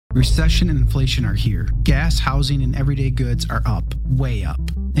Recession and inflation are here. Gas, housing, and everyday goods are up, way up.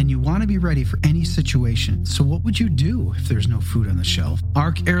 And you want to be ready for any situation. So what would you do if there's no food on the shelf?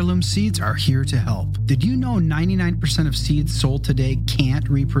 ARC Heirloom Seeds are here to help. Did you know 99% of seeds sold today can't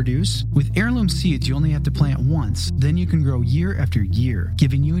reproduce? With Heirloom Seeds, you only have to plant once. Then you can grow year after year,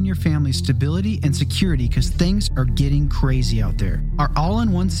 giving you and your family stability and security because things are getting crazy out there. Our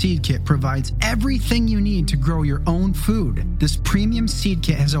all-in-one seed kit provides everything you need to grow your own food. This premium seed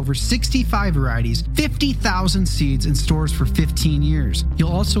kit has over 65 varieties, 50,000 seeds in stores for 15 years.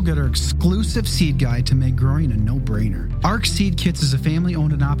 You'll also get our exclusive seed guide to make growing a no-brainer. ARC Seed Kits is a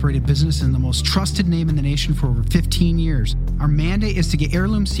family-owned and operated business and the most trusted name in the nation for over 15 years. Our mandate is to get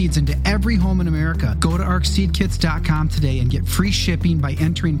heirloom seeds into every home in America. Go to arcseedkits.com today and get free shipping by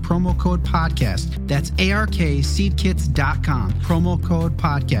entering promo code podcast. That's ARKseedkits.com, promo code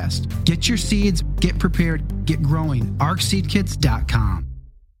podcast. Get your seeds, get prepared, get growing. arcseedkits.com.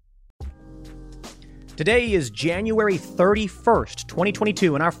 Today is January 31st,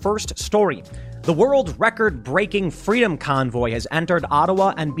 2022, and our first story. The world record-breaking Freedom Convoy has entered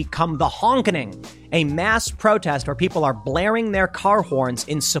Ottawa and become the Honkening, a mass protest where people are blaring their car horns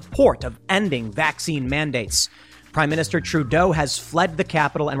in support of ending vaccine mandates. Prime Minister Trudeau has fled the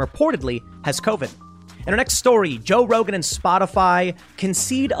capital and reportedly has COVID. In our next story, Joe Rogan and Spotify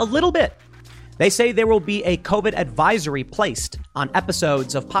concede a little bit. They say there will be a COVID advisory placed on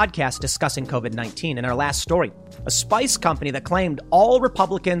episodes of podcasts discussing COVID-19. In our last story, a spice company that claimed all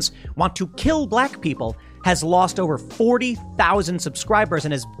Republicans want to kill black people has lost over 40,000 subscribers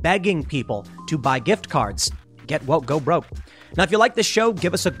and is begging people to buy gift cards. Get woke, go broke. Now, if you like this show,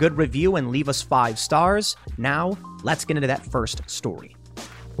 give us a good review and leave us 5 stars. Now, let's get into that first story.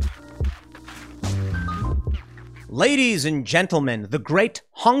 Ladies and gentlemen, the great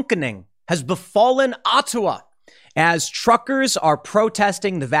honkening has befallen Ottawa as truckers are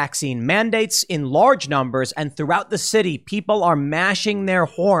protesting the vaccine mandates in large numbers, and throughout the city, people are mashing their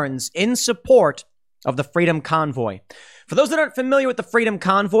horns in support of the Freedom Convoy. For those that aren't familiar with the Freedom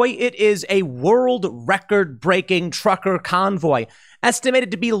Convoy, it is a world record-breaking trucker convoy,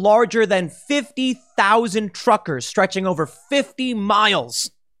 estimated to be larger than 50,000 truckers stretching over 50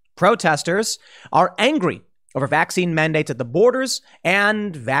 miles. Protesters are angry over vaccine mandates at the borders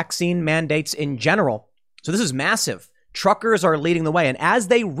and vaccine mandates in general. So this is massive. Truckers are leading the way. And as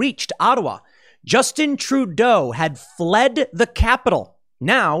they reached Ottawa, Justin Trudeau had fled the capital.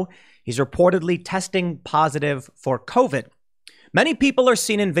 Now he's reportedly testing positive for COVID. Many people are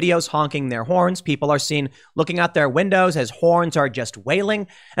seen in videos honking their horns. People are seen looking out their windows as horns are just wailing.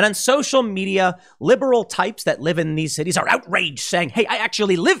 And on social media, liberal types that live in these cities are outraged, saying, hey, I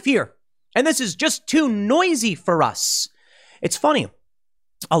actually live here. And this is just too noisy for us. It's funny.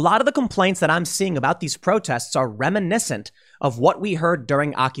 A lot of the complaints that I'm seeing about these protests are reminiscent of what we heard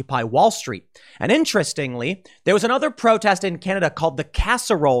during Occupy Wall Street. And interestingly, there was another protest in Canada called the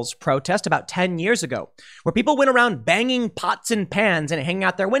Casseroles protest about 10 years ago, where people went around banging pots and pans and hanging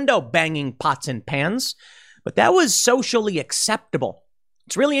out their window banging pots and pans. But that was socially acceptable.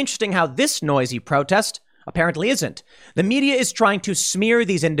 It's really interesting how this noisy protest apparently isn't. The media is trying to smear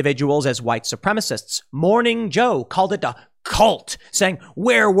these individuals as white supremacists. Morning Joe called it a cult, saying,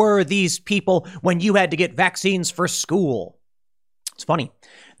 where were these people when you had to get vaccines for school? It's funny.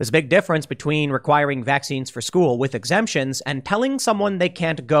 There's a big difference between requiring vaccines for school with exemptions and telling someone they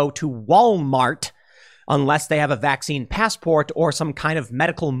can't go to Walmart unless they have a vaccine passport or some kind of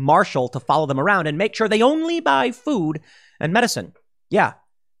medical marshal to follow them around and make sure they only buy food and medicine. Yeah.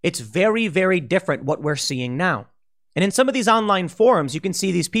 It's very, very different what we're seeing now. And in some of these online forums, you can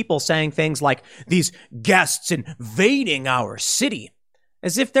see these people saying things like, these guests invading our city,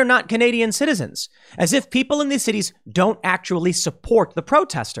 as if they're not Canadian citizens, as if people in these cities don't actually support the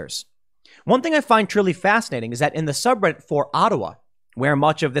protesters. One thing I find truly fascinating is that in the subreddit for Ottawa, where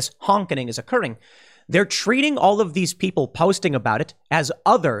much of this honkening is occurring, they're treating all of these people posting about it as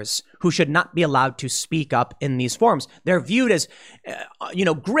others who should not be allowed to speak up in these forums. They're viewed as,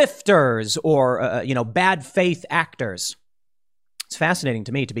 grifters or, bad faith actors. It's fascinating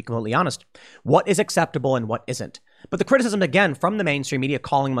to me, to be completely honest, what is acceptable and what isn't. But the criticism, again, from the mainstream media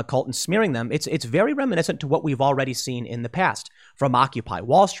calling them a cult and smearing them, it's very reminiscent to what we've already seen in the past, from Occupy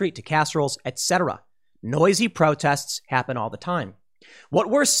Wall Street to casseroles, etc. Noisy protests happen all the time. What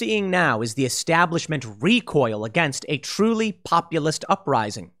we're seeing now is the establishment recoil against a truly populist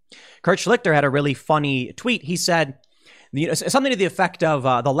uprising. Kurt Schlichter had a really funny tweet. He said, something to the effect of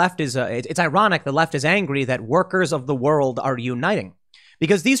the left is, it's ironic the left is angry that workers of the world are uniting.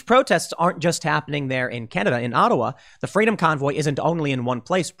 Because these protests aren't just happening there in Canada, in Ottawa. The Freedom Convoy isn't only in one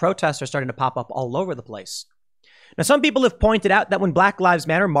place. Protests are starting to pop up all over the place. Now, some people have pointed out that when Black Lives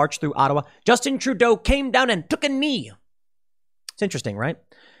Matter marched through Ottawa, Justin Trudeau came down and took a knee. It's interesting, right?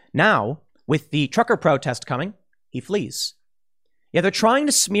 Now, with the trucker protest coming, he flees. Yeah, they're trying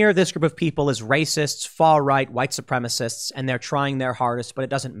to smear this group of people as racists, far-right, white supremacists, and they're trying their hardest, but it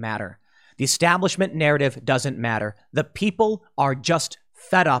doesn't matter. The establishment narrative doesn't matter. The people are just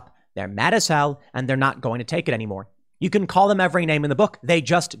fed up. They're mad as hell, and they're not going to take it anymore. You can call them every name in the book. They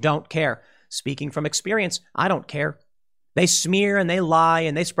just don't care. Speaking from experience, I don't care. They smear and they lie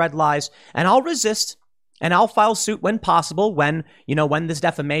and they spread lies, and I'll resist, and I'll file suit when possible, when this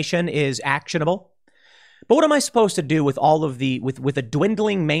defamation is actionable. But what am I supposed to do with all of with a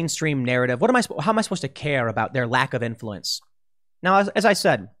dwindling mainstream narrative? How am I supposed to care about their lack of influence? Now, as I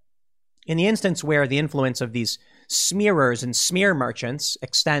said, in the instance where the influence of these smearers and smear merchants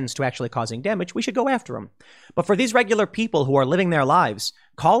extends to actually causing damage, we should go after them. But for these regular people who are living their lives,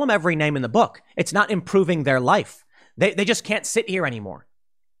 call them every name in the book. It's not improving their life. They just can't sit here anymore.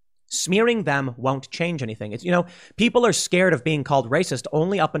 Smearing them won't change anything. People are scared of being called racist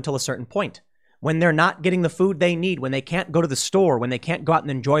only up until a certain point. When they're not getting the food they need, when they can't go to the store, when they can't go out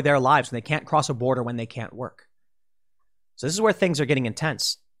and enjoy their lives, when they can't cross a border, when they can't work. So this is where things are getting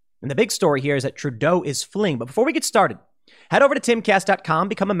intense. And the big story here is that Trudeau is fleeing. But before we get started, head over to timcast.com,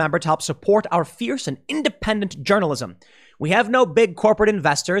 become a member to help support our fierce and independent journalism. We have no big corporate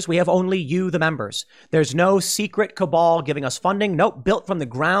investors. We have only you, the members. There's no secret cabal giving us funding. Nope, built from the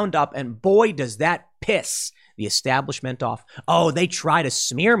ground up. And boy, does that piss the establishment off. Oh, they try to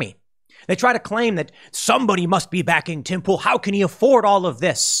smear me. They try to claim that somebody must be backing Tim Pool. How can he afford all of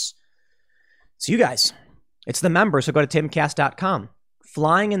this? It's you guys. It's the members who go to timcast.com.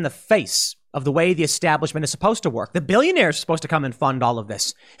 Flying in the face of the way the establishment is supposed to work. The billionaires are supposed to come and fund all of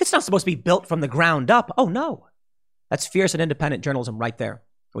this. It's not supposed to be built from the ground up. Oh, no. That's fierce and independent journalism right there.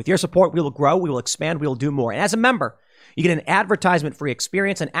 With your support, we will grow, we will expand, we will do more. And as a member, you get an advertisement-free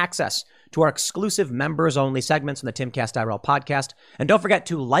experience and access to our exclusive members-only segments on the Timcast IRL podcast. And don't forget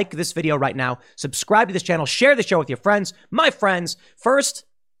to like this video right now, subscribe to this channel, share the show with your friends, my friends. First,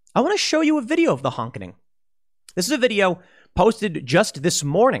 I want to show you a video of the honking. This is a video posted just this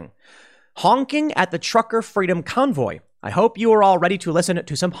morning. Honking at the Trucker Freedom Convoy. I hope you are all ready to listen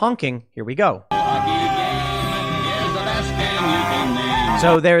to some honking. Here we go.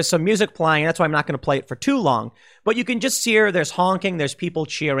 So there's some music playing. That's why I'm not going to play it for too long. But you can just hear there's honking, there's people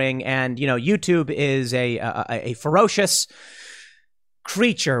cheering, and, YouTube is a ferocious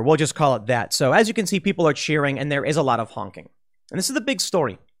creature. We'll just call it that. So as you can see, people are cheering, and there is a lot of honking. And this is the big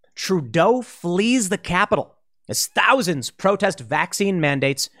story. Trudeau flees the capital as thousands protest vaccine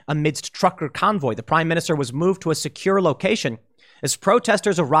mandates amidst trucker convoy. The prime minister was moved to a secure location as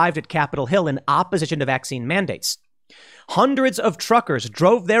protesters arrived at Capitol Hill in opposition to vaccine mandates. Hundreds of truckers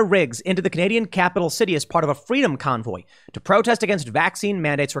drove their rigs into the Canadian capital city as part of a freedom convoy to protest against vaccine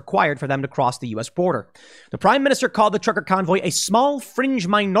mandates required for them to cross the U.S. border. The prime minister called the trucker convoy a small fringe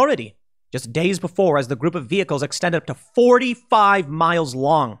minority just days before, as the group of vehicles extended up to 45 miles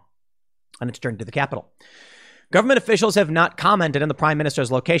long on its journey to the capital. Government officials have not commented on the prime minister's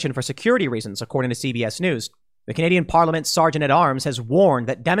location for security reasons, according to CBS News. The Canadian Parliament's Sergeant-at-Arms has warned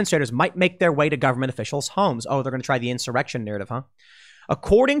that demonstrators might make their way to government officials' homes. Oh, they're going to try the insurrection narrative, huh?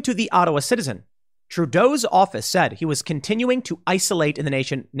 According to the Ottawa Citizen, Trudeau's office said he was continuing to isolate in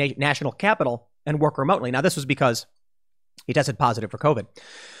the national capital and work remotely. Now, this was because he tested positive for COVID.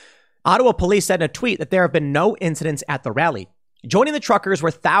 Ottawa police said in a tweet that there have been no incidents at the rally. Joining the truckers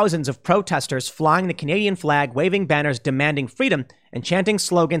were thousands of protesters flying the Canadian flag, waving banners demanding freedom, and chanting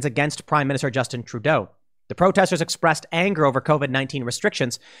slogans against Prime Minister Justin Trudeau. The protesters expressed anger over COVID-19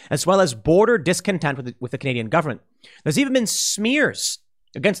 restrictions, as well as border discontent with the Canadian government. There's even been smears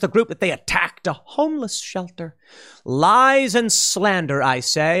against the group that they attacked a homeless shelter. Lies and slander, I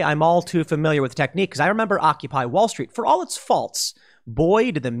say. I'm all too familiar with the technique because I remember Occupy Wall Street. For all its faults,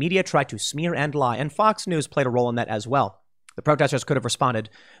 boy, did the media try to smear and lie, and Fox News played a role in that as well. The protesters could have responded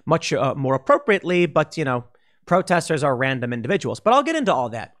much more appropriately, but, protesters are random individuals. But I'll get into all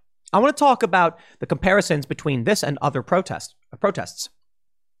that. I want to talk about the comparisons between this and other protests.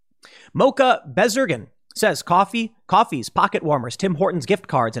 Mocha Bezergan says coffees, pocket warmers, Tim Hortons gift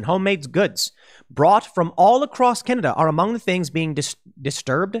cards, and homemade goods brought from all across Canada are among the things being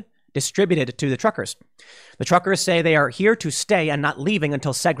distributed to the truckers. The truckers say they are here to stay and not leaving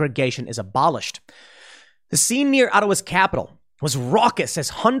until segregation is abolished. The scene near Ottawa's capital was raucous as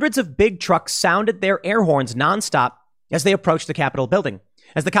hundreds of big trucks sounded their air horns nonstop as they approached the Capitol building.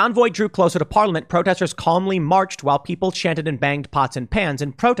 As the convoy drew closer to Parliament, protesters calmly marched while people chanted and banged pots and pans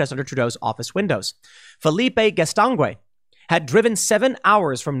in protest under Trudeau's office windows. Philippe Gastongue had driven 7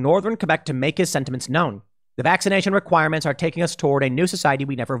 hours from northern Quebec to make his sentiments known. The vaccination requirements are taking us toward a new society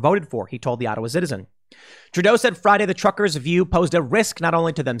we never voted for, he told the Ottawa Citizen. Trudeau said Friday the truckers' view posed a risk not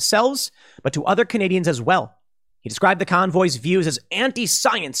only to themselves, but to other Canadians as well. He described the convoy's views as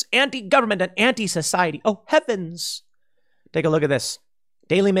anti-science, anti-government, and anti-society. Oh, heavens. Take a look at this.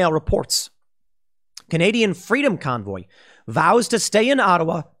 Daily Mail reports. Canadian Freedom Convoy vows to stay in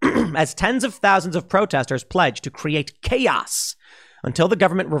Ottawa as tens of thousands of protesters pledge to create chaos until the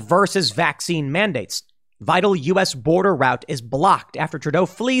government reverses vaccine mandates. Vital U.S. border route is blocked after Trudeau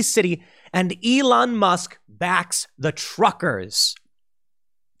flees city and Elon Musk backs the truckers.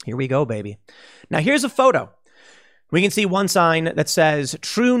 Here we go, baby. Now, here's a photo. We can see one sign that says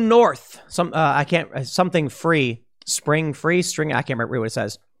True North, something free, spring free, string. I can't remember what it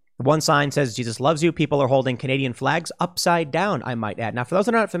says. One sign says Jesus loves you. People are holding Canadian flags upside down, I might add. Now, for those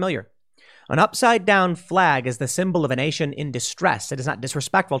that are not familiar, an upside down flag is the symbol of a nation in distress. It is not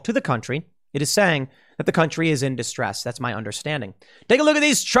disrespectful to the country. It is saying that the country is in distress. That's my understanding. Take a look at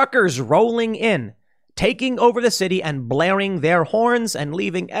these truckers rolling in, taking over the city and blaring their horns and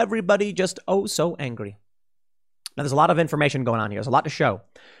leaving everybody just oh so angry. Now, there's a lot of information going on here. There's a lot to show.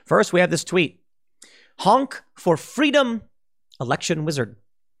 First, we have this tweet. Honk for freedom, election wizard.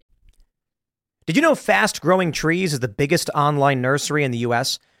 Did you know Fast Growing Trees is the biggest online nursery in the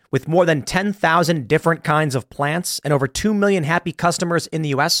U.S. with more than 10,000 different kinds of plants and over 2 million happy customers in the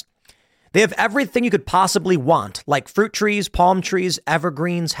U.S.? They have everything you could possibly want, like fruit trees, palm trees,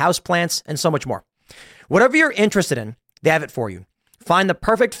 evergreens, houseplants, and so much more. Whatever you're interested in, they have it for you. Find the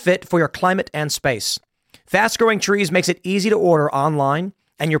perfect fit for your climate and space. Fast Growing Trees makes it easy to order online,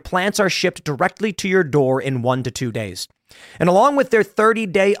 and your plants are shipped directly to your door in 1 to 2 days. And along with their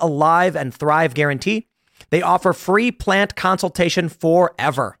 30-day Alive and Thrive guarantee, they offer free plant consultation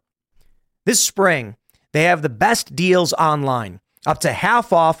forever. This spring, they have the best deals online, up to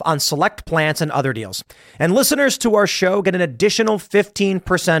half off on select plants and other deals. And listeners to our show get an additional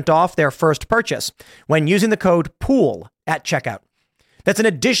 15% off their first purchase when using the code POOL at checkout. That's an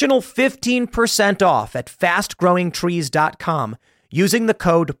additional 15% off at fastgrowingtrees.com using the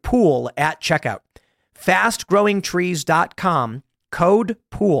code POOL at checkout. Fastgrowingtrees.com, code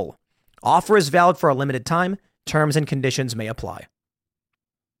POOL. Offer is valid for a limited time. Terms and conditions may apply.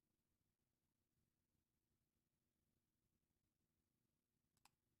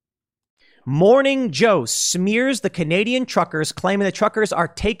 Morning Joe smears the Canadian truckers, claiming the truckers are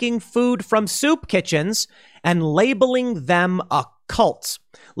taking food from soup kitchens and labeling them a cult.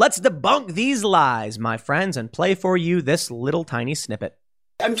 Let's debunk these lies, my friends, and play for you this little tiny snippet.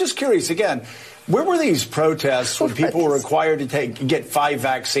 I'm just curious, again, where were these protests when people were required to get 5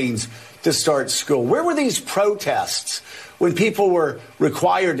 vaccines to start school? Where were these protests when people were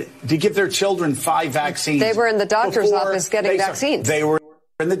required to give their children 5 vaccines? They were in the doctor's office getting vaccines. They were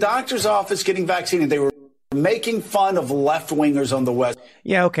in the doctor's office getting vaccines, and they were making fun of left-wingers on the West.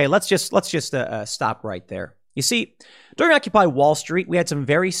 Yeah, okay, let's just stop right there. You see, during Occupy Wall Street, we had some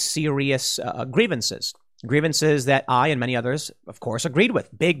very serious grievances that I and many others, of course, agreed with.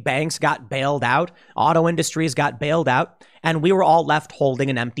 Big banks got bailed out, auto industries got bailed out, and we were all left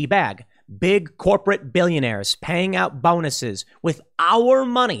holding an empty bag. Big corporate billionaires paying out bonuses with our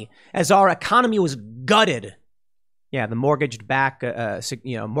money as our economy was gutted. Yeah, the mortgage-backed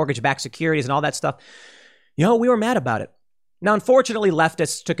securities and all that stuff. We were mad about it. Now, unfortunately,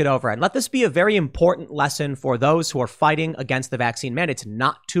 leftists took it over. And let this be a very important lesson for those who are fighting against the vaccine mandates,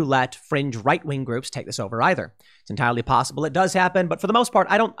 not to let fringe right-wing groups take this over either. It's entirely possible it does happen, but for the most part,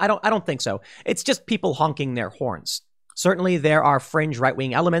 I don't think so. It's just people honking their horns. Certainly, there are fringe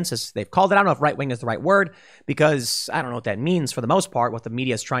right-wing elements, as they've called it. I don't know if right-wing is the right word, because I don't know what that means for the most part, what the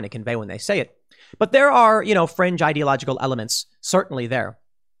media is trying to convey when they say it. But there are, fringe ideological elements certainly there.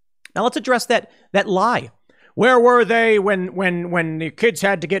 Now, let's address that lie. Where were they when the kids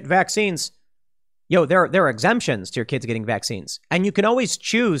had to get vaccines? There are exemptions to your kids getting vaccines. And you can always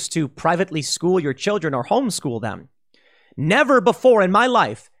choose to privately school your children or homeschool them. Never before in my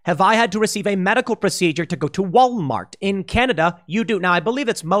life have I had to receive a medical procedure to go to Walmart. In Canada, you do. Now, I believe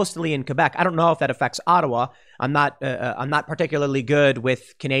it's mostly in Quebec. I don't know if that affects Ottawa. I'm not particularly good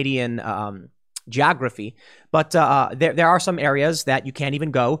with Canadian geography, but there are some areas that you can't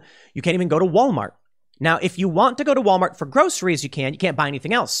even go. You can't even go to Walmart. Now, if you want to go to Walmart for groceries, you can't buy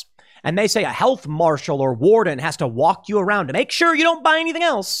anything else. And they say a health marshal or warden has to walk you around to make sure you don't buy anything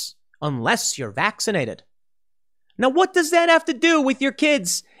else unless you're vaccinated. Now, what does that have to do with your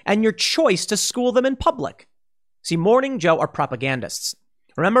kids and your choice to school them in public? See, Morning Joe are propagandists.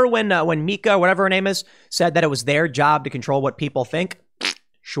 Remember when Mika, whatever her name is, said that it was their job to control what people think?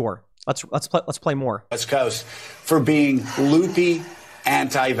 Sure. Let's play more. West Coast for being loopy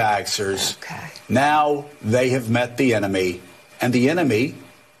anti-vaxxers. Okay. Now they have met the enemy, and the enemy,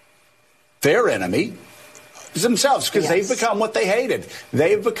 their enemy, is themselves, because they've become what they hated.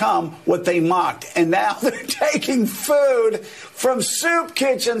 They've become what they mocked. And now they're taking food from soup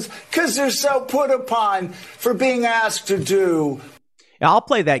kitchens because they're so put upon for being asked to do. I'll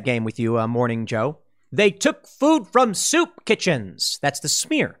play that game with you, Morning Joe. They took food from soup kitchens. That's the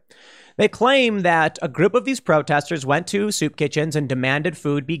smear. They claim that a group of these protesters went to soup kitchens and demanded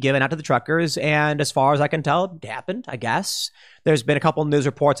food be given out to the truckers. And as far as I can tell, it happened, I guess. There's been a couple news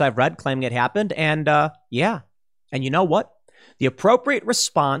reports I've read claiming it happened. And yeah. And you know what? The appropriate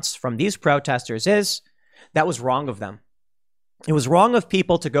response from these protesters is that was wrong of them. It was wrong of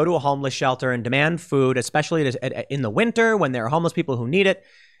people to go to a homeless shelter and demand food, especially in the winter when there are homeless people who need it.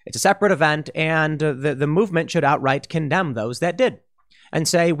 It's a separate event, and the movement should outright condemn those that did and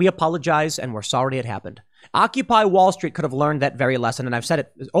say, we apologize and we're sorry it happened. Occupy Wall Street could have learned that very lesson, and I've said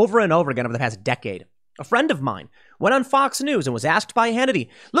it over and over again over the past decade. A friend of mine went on Fox News and was asked by Hannity,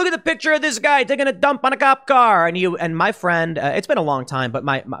 look at the picture of this guy taking a dump on a cop car. And my friend, it's been a long time, but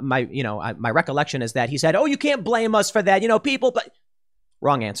my recollection is that he said, oh, you can't blame us for that. People, but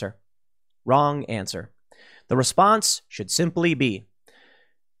wrong answer. Wrong answer. The response should simply be,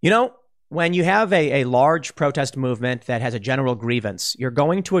 when you have a large protest movement that has a general grievance, you're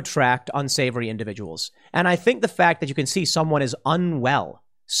going to attract unsavory individuals. And I think the fact that you can see someone is unwell,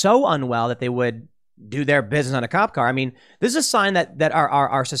 so unwell that they would do their business on a cop car. I mean, this is a sign that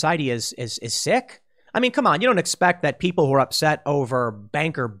our society is sick. I mean, come on, you don't expect that people who are upset over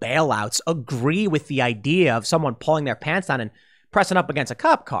banker bailouts agree with the idea of someone pulling their pants down and pressing up against a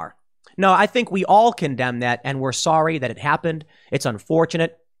cop car. No, I think we all condemn that, and we're sorry that it happened. It's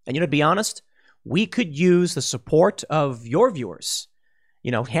unfortunate. And to be honest, we could use the support of your viewers,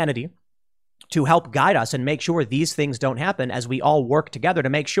 Hannity, to help guide us and make sure these things don't happen as we all work together to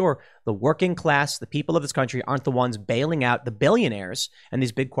make sure the working class, the people of this country, aren't the ones bailing out the billionaires and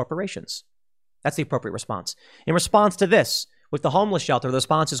these big corporations. That's the appropriate response. In response to this, with the homeless shelter, the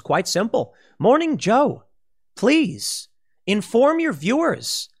response is quite simple. Morning Joe, please inform your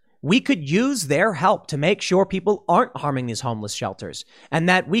viewers. We could use their help to make sure people aren't harming these homeless shelters, and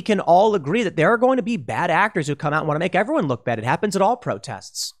that we can all agree that there are going to be bad actors who come out and want to make everyone look bad. It happens at all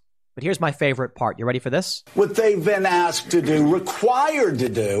protests. But here's my favorite part. You ready for this? What they've been asked to do, required to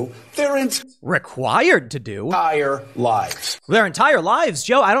do, required to do? Entire lives. Their entire lives,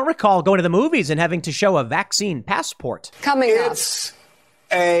 Joe. I don't recall going to the movies and having to show a vaccine passport. It's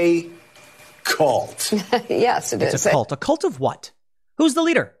a cult. Yes, it is. It's a cult. A cult of what? Who's the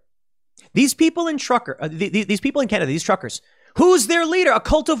leader? These people in these people in Canada, these truckers, who's their leader? A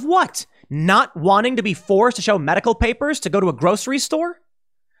cult of what? Not wanting to be forced to show medical papers to go to a grocery store?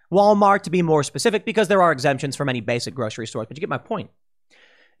 Walmart, to be more specific, because there are exemptions for many basic grocery stores. But you get my point.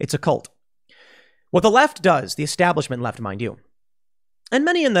 It's a cult. What the left does, the establishment left, mind you, and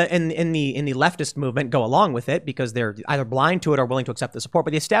many in the leftist movement go along with it because they're either blind to it or willing to accept the support.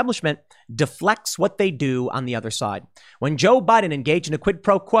 But the establishment deflects what they do on the other side. When Joe Biden engaged in a quid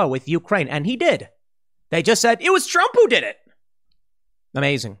pro quo with Ukraine, and he did, they just said it was Trump who did it.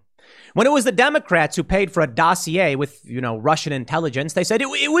 Amazing. When it was the Democrats who paid for a dossier with, Russian intelligence, they said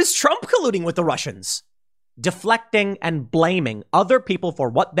it was Trump colluding with the Russians. Deflecting and blaming other people for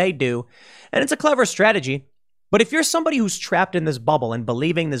what they do. And it's a clever strategy. But if you're somebody who's trapped in this bubble and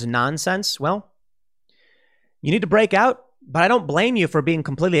believing this nonsense, well, you need to break out. But I don't blame you for being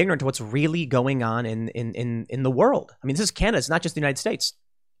completely ignorant to what's really going on in the world. I mean, this is Canada. It's not just the United States.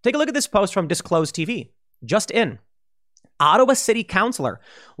 Take a look at this post from Disclosed TV. Just in. Ottawa City Councillor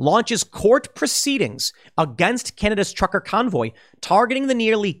launches court proceedings against Canada's trucker convoy, targeting the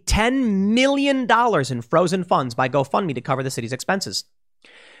nearly $10 million in frozen funds by GoFundMe to cover the city's expenses.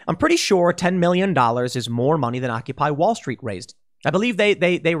 I'm pretty sure $10 million is more money than Occupy Wall Street raised. I believe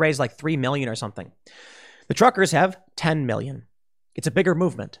they raised like $3 million or something. The truckers have $10 million. It's a bigger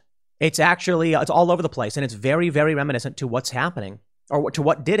movement. It's all over the place, and it's very, very reminiscent to what's happening, or to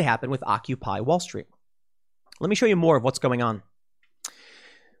what did happen with Occupy Wall Street. Let me show you more of what's going on.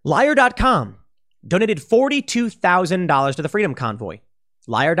 Liar.com donated $42,000 to the Freedom Convoy.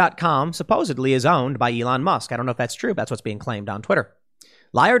 Liar.com supposedly is owned by Elon Musk. I don't know if that's true. That's what's being claimed on Twitter.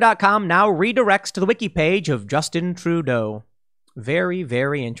 Liar.com now redirects to the wiki page of Justin Trudeau. Very,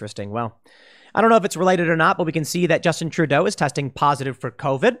 very interesting. Well, I don't know if it's related or not, but we can see that Justin Trudeau is testing positive for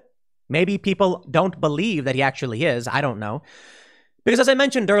COVID. Maybe people don't believe that he actually is. I don't know. Because as I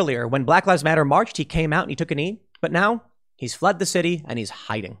mentioned earlier, when Black Lives Matter marched, he came out and he took a knee. But now he's fled the city and he's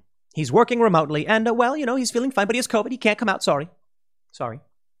hiding. He's working remotely and, he's feeling fine, but he has COVID. He can't come out. Sorry.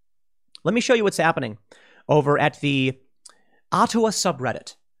 Let me show you what's happening over at the Ottawa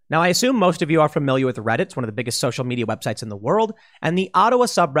subreddit. Now, I assume most of you are familiar with Reddit. It's one of the biggest social media websites in the world. And the Ottawa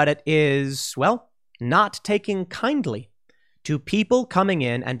subreddit is, well, not taking kindly to people coming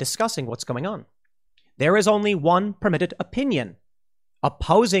in and discussing what's going on. There is only one permitted opinion,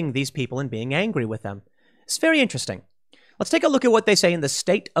 opposing these people and being angry with them. It's very interesting. Let's take a look at what they say in the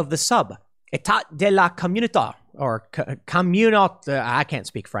state of the sub. État de la communauté, or communauté. I can't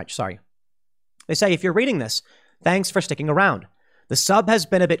speak French, sorry. They say, if you're reading this, thanks for sticking around. The sub has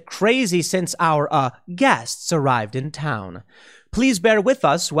been a bit crazy since our guests arrived in town. Please bear with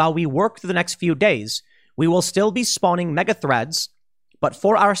us while we work through the next few days. We will still be spawning mega threads, but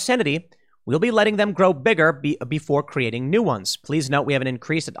for our sanity, we'll be letting them grow bigger before creating new ones. Please note we have an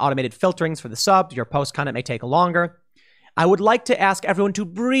increased automated filterings for the subs. Your post content may take longer. I would like to ask everyone to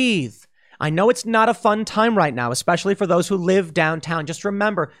breathe. I know it's not a fun time right now, especially for those who live downtown. Just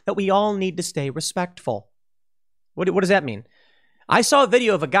remember that we all need to stay respectful. What does that mean? I saw a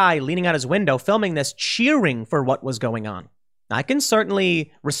video of a guy leaning out his window filming this, cheering for what was going on. I can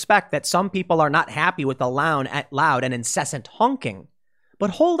certainly respect that some people are not happy with the loud and incessant honking.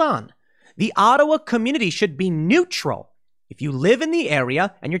 But hold on. The Ottawa community should be neutral. If you live in the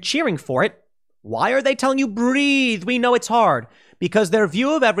area and you're cheering for it, why are they telling you breathe? We know it's hard. Because their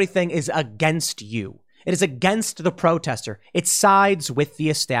view of everything is against you. It is against the protester. It sides with the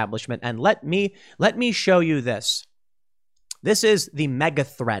establishment. And let me show you this. This is the mega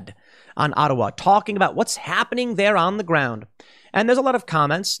thread on Ottawa, talking about what's happening there on the ground. And there's a lot of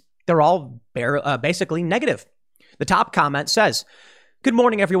comments. They're all basically negative. The top comment says, "Good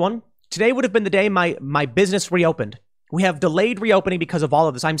morning, everyone. Today would have been the day my business reopened. We have delayed reopening because of all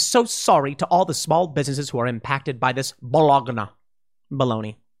of this. I'm so sorry to all the small businesses who are impacted by this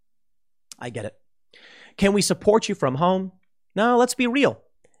baloney. I get it. Can we support you from home? No, let's be real.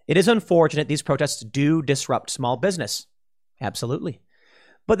 It is unfortunate these protests do disrupt small business. Absolutely.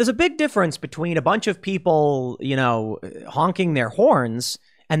 But there's a big difference between a bunch of people, honking their horns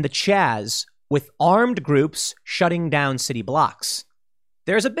and the Chaz with armed groups shutting down city blocks.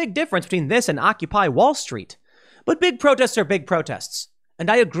 There's a big difference between this and Occupy Wall Street. But big protests are big protests. And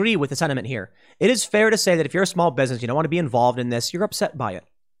I agree with the sentiment here. It is fair to say that if you're a small business, you don't want to be involved in this, you're upset by it.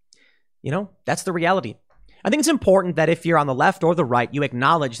 That's the reality. I think it's important that if you're on the left or the right, you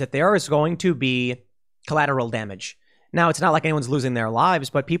acknowledge that there is going to be collateral damage. Now, it's not like anyone's losing their lives,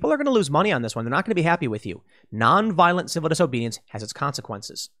 but people are going to lose money on this one. They're not going to be happy with you. Non-violent civil disobedience has its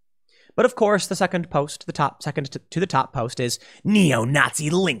consequences. But of course, the second to the top post is neo-Nazi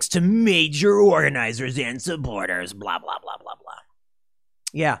links to major organizers and supporters, blah, blah, blah, blah, blah.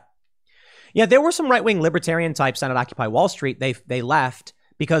 Yeah, there were some right-wing libertarian types down at Occupy Wall Street. They left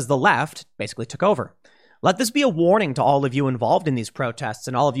because the left basically took over. Let this be a warning to all of you involved in these protests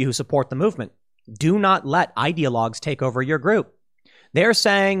and all of you who support the movement. Do not let ideologues take over your group. They're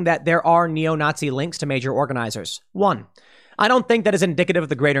saying that there are neo-Nazi links to major organizers. 1, I don't think that is indicative of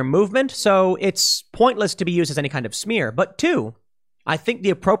the greater movement, so it's pointless to be used as any kind of smear. But 2, I think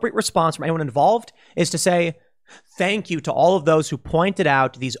the appropriate response from anyone involved is to say, thank you to all of those who pointed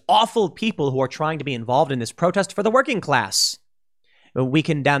out these awful people who are trying to be involved in this protest for the working class. We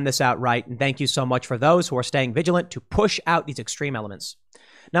condemn this outright, and thank you so much for those who are staying vigilant to push out these extreme elements.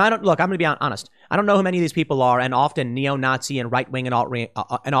 Now, I'm going to be honest. I don't know who many of these people are, and often neo-Nazi and right-wing and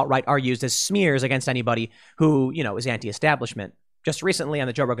alt-right are used as smears against anybody who, is anti-establishment. Just recently on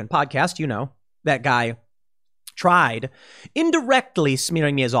the Joe Rogan podcast, that guy tried indirectly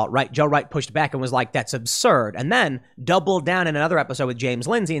smearing me as alt-right. Joe Wright pushed back and was like, that's absurd. And then doubled down in another episode with James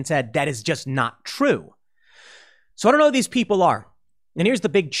Lindsay and said, that is just not true. So I don't know who these people are. And here's the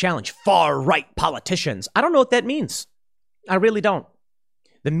big challenge. Far-right politicians. I don't know what that means. I really don't.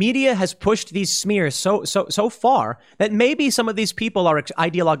 The media has pushed these smears so far that maybe some of these people are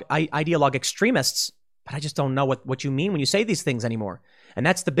ideologue extremists, but I just don't know what you mean when you say these things anymore. And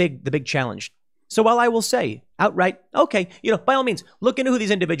that's the big challenge. So while I will say outright, okay, by all means, look into who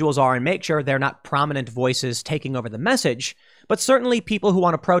these individuals are and make sure they're not prominent voices taking over the message. But certainly people who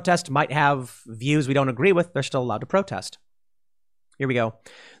want to protest might have views we don't agree with. They're still allowed to protest. Here we go.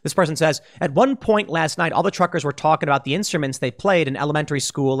 This person says, at one point last night, all the truckers were talking about the instruments they played in elementary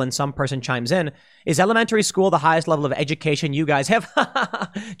school, and some person chimes in, is elementary school the highest level of education you guys have?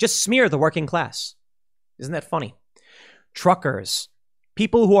 Just smear the working class. Isn't that funny? Truckers,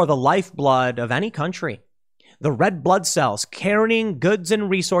 people who are the lifeblood of any country, the red blood cells carrying goods and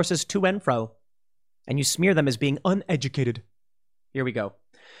resources to and fro, and you smear them as being uneducated. Here we go.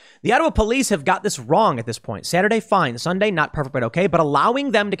 The Ottawa police have got this wrong at this point. Saturday, fine. Sunday, not perfect, but okay. But allowing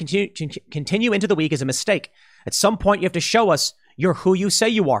them to continue into the week is a mistake. At some point, you have to show us you're who you say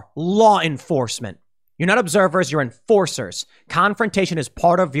you are. Law enforcement. You're not observers, you're enforcers. Confrontation is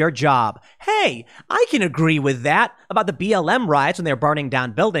part of your job. Hey, I can agree with that about the BLM riots when they're burning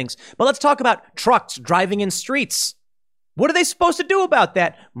down buildings. But let's talk about trucks driving in streets. What are they supposed to do about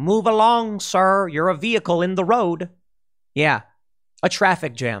that? Move along, sir. You're a vehicle in the road. Yeah, a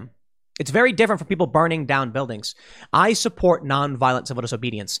traffic jam. It's very different from people burning down buildings. I support nonviolent civil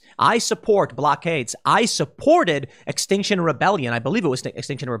disobedience. I support blockades. I supported Extinction Rebellion. I believe it was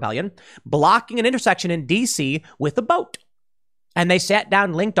Extinction Rebellion, blocking an intersection in D.C. with a boat. And they sat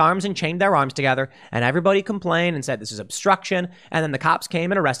down, linked arms, and chained their arms together. And everybody complained and said, this is obstruction. And then the cops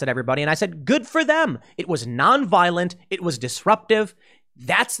came and arrested everybody. And I said, good for them. It was nonviolent. It was disruptive.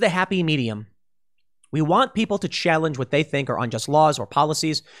 That's the happy medium. We want people to challenge what they think are unjust laws or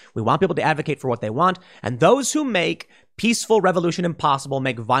policies. We want people to advocate for what they want. And those who make peaceful revolution impossible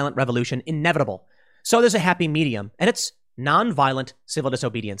make violent revolution inevitable. So there's a happy medium, and it's nonviolent civil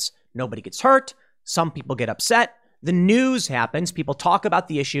disobedience. Nobody gets hurt. Some people get upset. The news happens. People talk about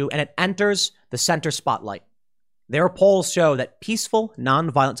the issue, and it enters the center spotlight. Their polls show that peaceful,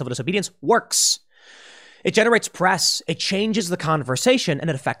 nonviolent civil disobedience works. It generates press, it changes the conversation,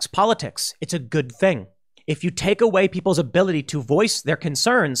 and it affects politics. It's a good thing. If you take away people's ability to voice their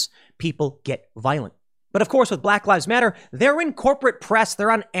concerns, people get violent. But of course, with Black Lives Matter, they're in corporate press.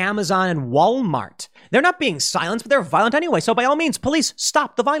 They're on Amazon and Walmart. They're not being silenced, but they're violent anyway. So by all means, police,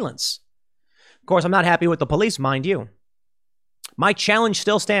 stop the violence. Of course, I'm not happy with the police, mind you. My challenge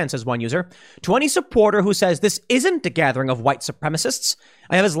still stands, says one user. To any supporter who says this isn't a gathering of white supremacists,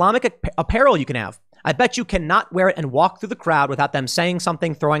 I have Islamic apparel you can have. I bet you cannot wear it and walk through the crowd without them saying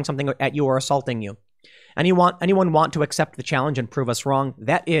something, throwing something at you, or assaulting you. Anyone want to accept the challenge and prove us wrong?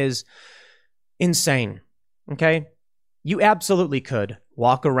 That is insane. Okay? You absolutely could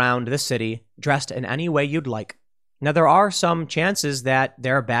walk around the city dressed in any way you'd like. Now, there are some chances that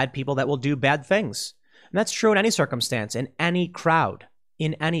there are bad people that will do bad things. And that's true in any circumstance, in any crowd.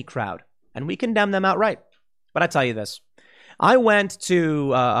 And we condemn them outright. But I tell you this. I went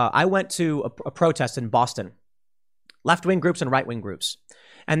to a protest in Boston, left-wing groups and right-wing groups.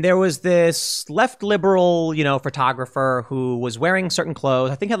 And there was this left liberal, photographer who was wearing certain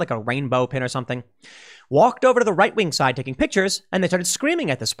clothes. I think had like a rainbow pin or something. Walked over to the right-wing side taking pictures, and they started screaming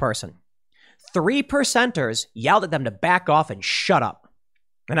at this person. 3%ers yelled at them to back off and shut up.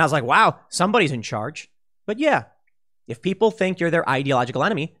 And I was like, wow, somebody's in charge. But yeah. If people think you're their ideological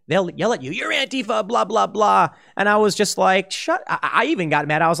enemy, they'll yell at you, you're Antifa, blah, blah, blah. And I was just like, I even got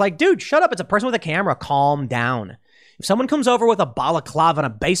mad. I was like, dude, shut up. It's a person with a camera. Calm down. If someone comes over with a balaclava and a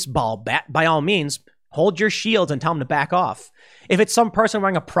baseball bat, by all means, hold your shields and tell them to back off. If it's some person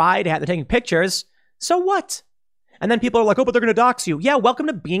wearing a pride hat, they're taking pictures, so what? And then people are like, oh, but they're going to dox you. Yeah, welcome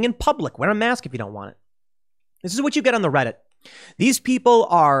to being in public. Wear a mask if you don't want it. This is what you get on the Reddit. These people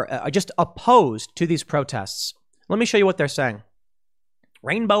are just opposed to these protests. Let me show you what they're saying.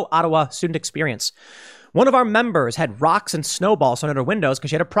 Rainbow Ottawa Student Experience. One of our members had rocks and snowballs thrown at her windows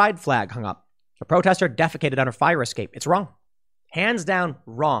because she had a pride flag hung up. A protester defecated on her fire escape. It's wrong. Hands down,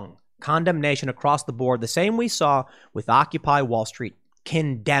 wrong. Condemnation across the board. The same we saw with Occupy Wall Street.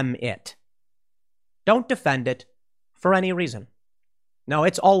 Condemn it. Don't defend it for any reason. No,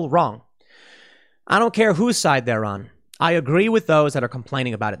 it's all wrong. I don't care whose side they're on. I agree with those that are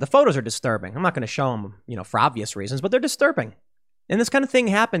complaining about it. The photos are disturbing. I'm not going to show them, for obvious reasons, but they're disturbing. And this kind of thing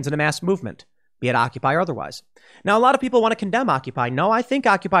happens in a mass movement, be it Occupy or otherwise. Now, a lot of people want to condemn Occupy. No, I think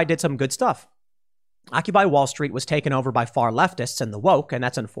Occupy did some good stuff. Occupy Wall Street was taken over by far leftists and the woke, and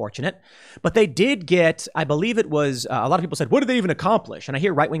that's unfortunate. But they did get, I believe it was, a lot of people said, what did they even accomplish? And I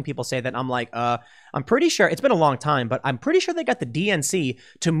hear right-wing people say that, and I'm like, I'm pretty sure, it's been a long time, but I'm pretty sure they got the DNC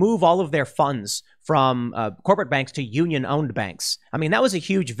to move all of their funds from corporate banks to union-owned banks. I mean, that was a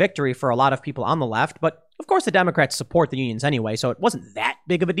huge victory for a lot of people on the left, but of course the Democrats support the unions anyway, so it wasn't that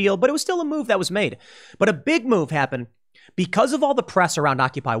big of a deal, but it was still a move that was made. But a big move happened because of all the press around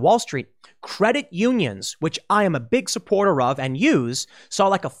Occupy Wall Street. Credit unions, which I am a big supporter of and use, saw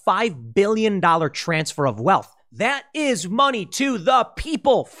like a $5 billion transfer of wealth. That is money to the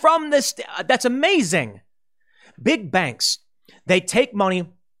people from this. That's amazing. Big banks, they take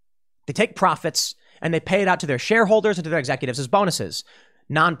money, they take profits, and they pay it out to their shareholders and to their executives as bonuses.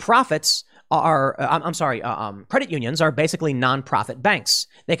 Nonprofits are, credit unions are basically nonprofit banks.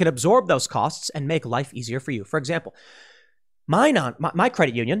 They can absorb those costs and make life easier for you. For example, my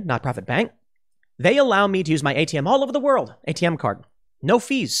credit union, nonprofit bank, they allow me to use my ATM all over the world, ATM card. No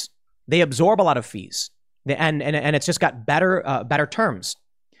fees. They absorb a lot of fees. And it's just got better terms.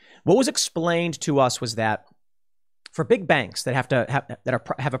 What was explained to us was that for big banks that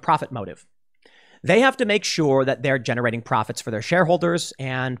have a profit motive, They have to make sure that they're generating profits for their shareholders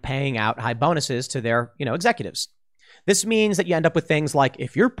and paying out high bonuses to their, executives. This means that you end up with things like,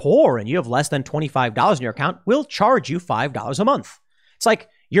 if you're poor and you have less than $25 in your account, we'll charge you $5 a month. It's like,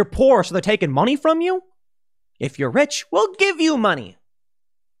 you're poor, so they're taking money from you? If you're rich, we'll give you money.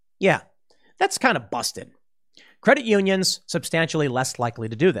 Yeah, that's kind of busted. Credit unions, substantially less likely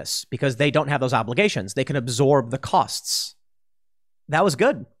to do this because they don't have those obligations. They can absorb the costs. That was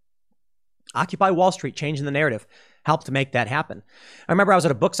good. Occupy Wall Street, changing the narrative, helped to make that happen. I remember I was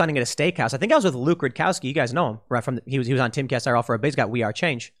at a book signing at a steakhouse. I think I was with Luke Rudkowski. You guys know him, right? He was on Timcast IRL for a bit. He's got We Are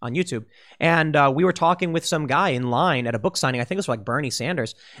Change on YouTube. And we were talking with some guy in line at a book signing. I think it was like Bernie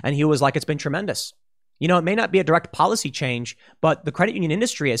Sanders. And he was like, it's been tremendous. It may not be a direct policy change, but the credit union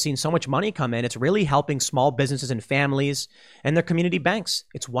industry has seen so much money come in. It's really helping small businesses and families and their community banks.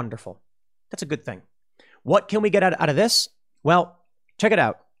 It's wonderful. That's a good thing. What can we get out of this? Well, check it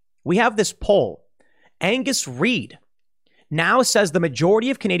out. We have this poll. Angus Reid now says the majority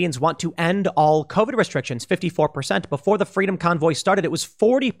of Canadians want to end all COVID restrictions, 54%. Before the Freedom Convoy started, it was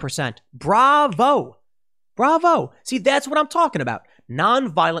 40%. Bravo. Bravo. See, that's what I'm talking about.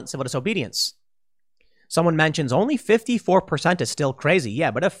 Nonviolent civil disobedience. Someone mentions only 54% is still crazy.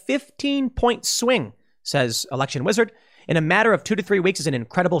 Yeah, but a 15-point swing, says Election Wizard, in a matter of 2 to 3 weeks is an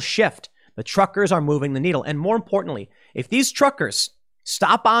incredible shift. The truckers are moving the needle. And more importantly, if these truckers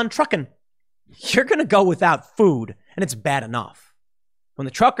stop on trucking, you're going to go without food, and it's bad enough. When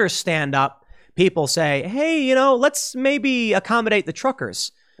the truckers stand up, people say, hey, let's maybe accommodate the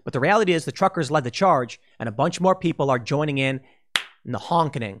truckers. But the reality is the truckers led the charge, and a bunch more people are joining in, and the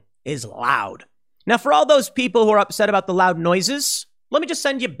honking is loud. Now, for all those people who are upset about the loud noises, let me just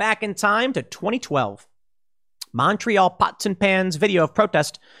send you back in time to 2012. Montreal Pots and Pans video of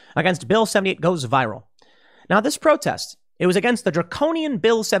protest against Bill 78 goes viral. Now, this protest, it was against the draconian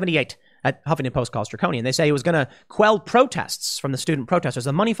Bill 78. At Huffington Post calls draconian. They say it was going to quell protests from the student protesters,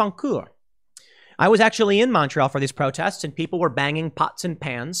 the Manifencourt. I was actually in Montreal for these protests, and people were banging pots and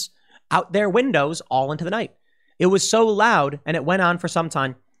pans out their windows all into the night. It was so loud, and it went on for some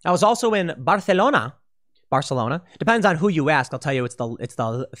time. I was also in Barcelona. Depends on who you ask. I'll tell you it's the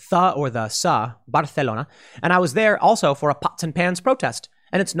th or the sa, Barcelona. And I was there also for a pots and pans protest.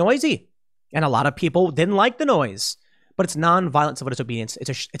 And it's noisy. And a lot of people didn't like the noise. But it's nonviolent civil disobedience.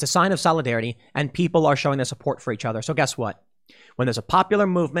 It's a sign of solidarity, and people are showing their support for each other. So guess what? When there's a popular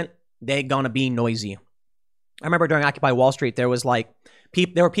movement, they're going to be noisy. I remember during Occupy Wall Street, there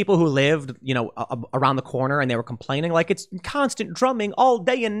were people who lived, around the corner, and they were complaining like it's constant drumming all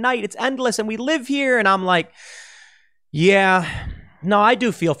day and night. It's endless, and we live here. And I'm like, yeah, no, I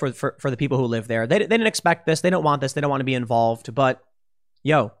do feel for the people who live there. They didn't expect this. They don't want this. They don't want to be involved. But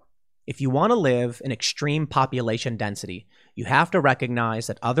if you want to live in extreme population density, you have to recognize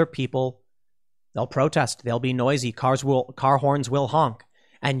that other people, they'll protest, they'll be noisy, car horns will honk,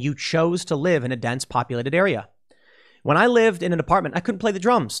 and you chose to live in a dense populated area. When I lived in an apartment, I couldn't play the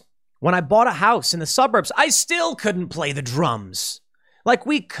drums. When I bought a house in the suburbs, I still couldn't play the drums. Like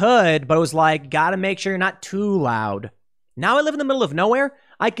we could, but it was like, gotta make sure you're not too loud. Now I live in the middle of nowhere.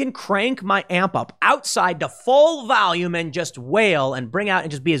 I can crank my amp up outside to full volume and just wail and bring out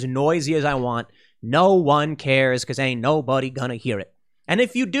and just be as noisy as I want. No one cares because ain't nobody gonna hear it. And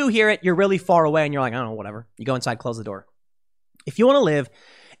if you do hear it, you're really far away and you're like, I don't know, whatever. You go inside, close the door. If you want to live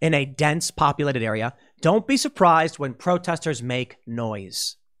in a dense populated area, don't be surprised when protesters make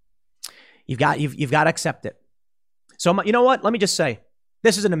noise. You've got to accept it. So you know what? Let me just say,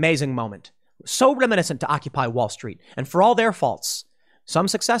 this is an amazing moment. So reminiscent to Occupy Wall Street. And for all their faults, some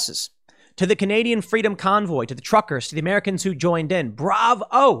successes. To the Canadian Freedom Convoy, to the truckers, to the Americans who joined in,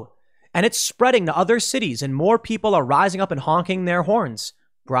 bravo! And it's spreading to other cities, and more people are rising up and honking their horns.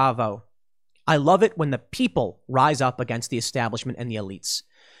 Bravo. I love it when the people rise up against the establishment and the elites.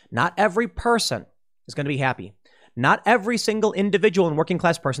 Not every person is going to be happy. Not every single individual and working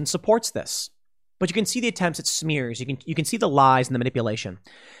class person supports this. But you can see the attempts at smears. You can see the lies and the manipulation.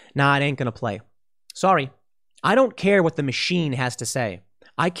 Nah, it ain't going to play. Sorry. I don't care what the machine has to say.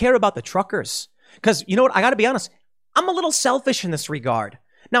 I care about the truckers. Because you know what? I got to be honest. I'm a little selfish in this regard.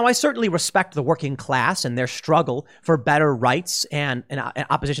 Now, I certainly respect the working class and their struggle for better rights and in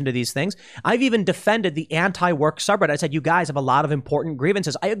opposition to these things. I've even defended the anti-work subreddit. I said, you guys have a lot of important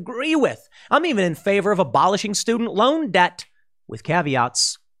grievances I agree with. I'm even in favor of abolishing student loan debt with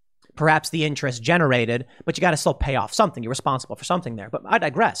caveats. Perhaps the interest generated, but you got to still pay off something. You're responsible for something there. But I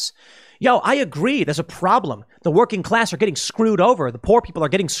digress. I agree. There's a problem. The working class are getting screwed over. The poor people are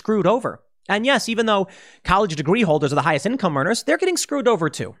getting screwed over. And yes, even though college degree holders are the highest income earners, they're getting screwed over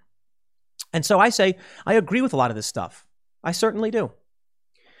too. And so I say, I agree with a lot of this stuff. I certainly do.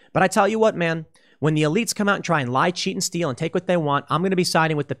 But I tell you what, man, When the elites come out and try and lie, cheat, and steal and take what they want, I'm going to be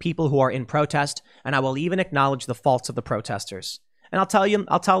siding with the people who are in protest, and I will even acknowledge the faults of the protesters. And I'll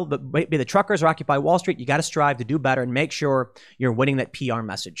tell the truckers or Occupy Wall Street, you got to strive to do better and make sure you're winning that PR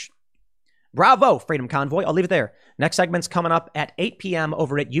message. Bravo, Freedom Convoy. I'll leave it there. Next segment's coming up at 8 p.m.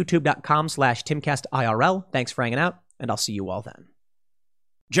 over at youtube.com/TimcastIRL. Thanks for hanging out, and I'll see you all then.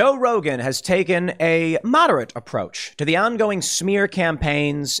 Joe Rogan has taken a moderate approach to the ongoing smear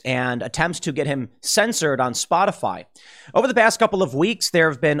campaigns and attempts to get him censored on Spotify. Over the past couple of weeks, there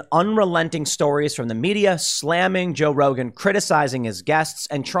have been unrelenting stories from the media slamming Joe Rogan, criticizing his guests,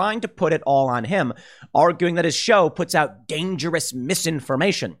 and trying to put it all on him, arguing that his show puts out dangerous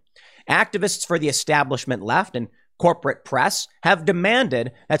misinformation. Activists for the establishment left and corporate press have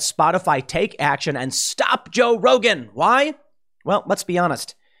demanded that Spotify take action and stop Joe Rogan. Why? Well, let's be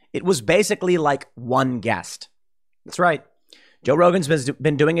honest. It was basically like one guest. That's right. Joe Rogan's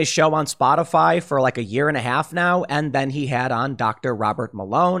been doing his show on Spotify for like a year and a half now, and then he had on Dr. Robert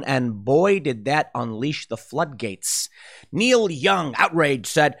Malone, and boy, did that unleash the floodgates. Neil Young, outraged,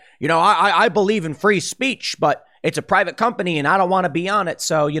 said, I believe in free speech, but it's a private company and I don't want to be on it.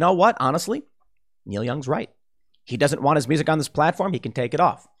 So you know what? Honestly, Neil Young's right. He doesn't want his music on this platform. He can take it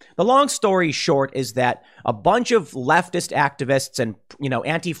off. The long story short is that a bunch of leftist activists and,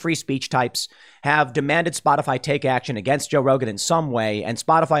 anti-free speech types have demanded Spotify take action against Joe Rogan in some way. And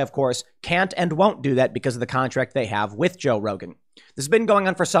Spotify, of course, can't and won't do that because of the contract they have with Joe Rogan. This has been going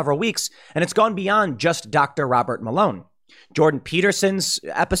on for several weeks, and it's gone beyond just Dr. Robert Malone. Jordan Peterson's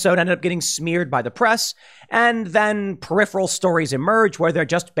episode ended up getting smeared by the press, and then peripheral stories emerge where they're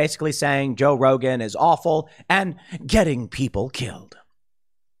just basically saying Joe Rogan is awful and getting people killed.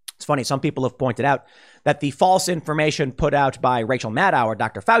 It's funny, some people have pointed out that the false information put out by Rachel Maddow or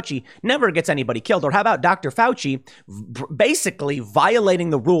Dr. Fauci never gets anybody killed. Or how about Dr. Fauci basically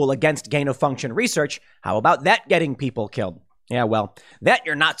violating the rule against gain-of-function research? How about that getting people killed? Yeah, well, that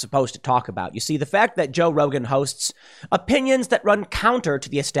you're not supposed to talk about. You see, the fact that Joe Rogan hosts opinions that run counter to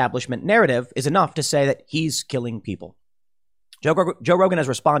the establishment narrative is enough to say that he's killing people. Joe Rogan has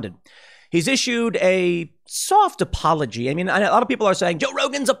responded. He's issued a soft apology. I mean, a lot of people are saying, Joe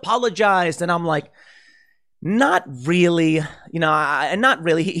Rogan's apologized. And I'm like, not really. Not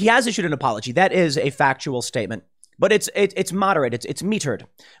really. He has issued an apology. That is a factual statement. But it's moderate. It's metered.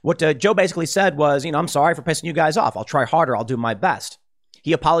 What Joe basically said was, I'm sorry for pissing you guys off. I'll try harder. I'll do my best.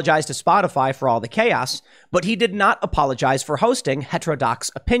 He apologized to Spotify for all the chaos, but he did not apologize for hosting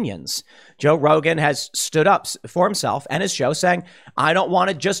heterodox opinions. Joe Rogan has stood up for himself and his show saying, I don't want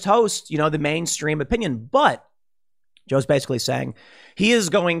to just host, the mainstream opinion. But Joe's basically saying he is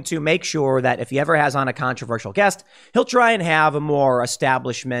going to make sure that if he ever has on a controversial guest, he'll try and have a more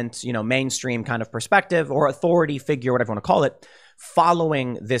establishment, mainstream kind of perspective or authority figure, whatever you want to call it,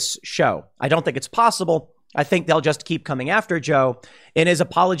 following this show. I don't think it's possible. I think they'll just keep coming after Joe. In his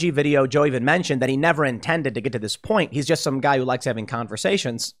apology video, Joe even mentioned that he never intended to get to this point. He's just some guy who likes having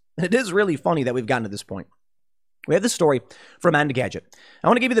conversations. And it is really funny that we've gotten to this point. We have this story from Engadget. I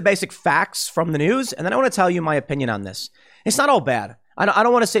want to give you the basic facts from the news, and then I want to tell you my opinion on this. It's not all bad. I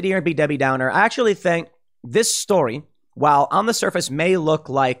don't want to sit here and be Debbie Downer. I actually think this story, while on the surface may look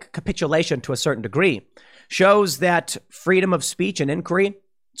like capitulation to a certain degree, shows that freedom of speech and inquiry,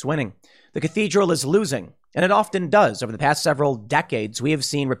 it's winning. The cathedral is losing, and it often does. Over the past several decades, we have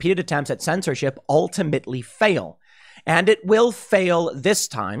seen repeated attempts at censorship ultimately fail. And it will fail this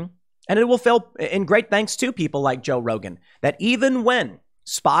time. And it will fail in great thanks to people like Joe Rogan, that even when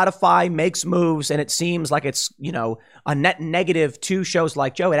Spotify makes moves and it seems like it's, a net negative to shows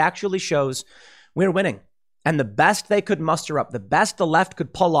like Joe, it actually shows we're winning. And the best they could muster up, the best the left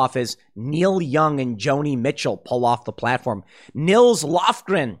could pull off is Neil Young and Joni Mitchell pull off the platform. Nils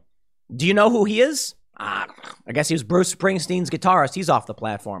Lofgren, do you know who he is? I guess he was Bruce Springsteen's guitarist. He's off the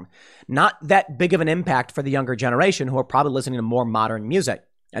platform. Not that big of an impact for the younger generation who are probably listening to more modern music.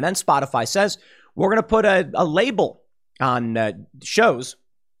 And then Spotify says, we're going to put a label on shows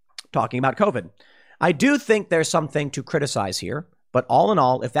talking about COVID. I do think there's something to criticize here. But all in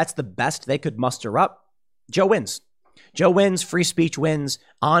all, if that's the best they could muster up, Joe wins. Joe wins, free speech wins,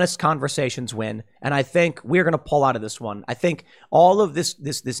 honest conversations win. And I think we're going to pull out of this one. I think all of this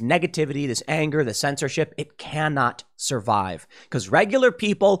negativity, this anger, the censorship, it cannot survive because regular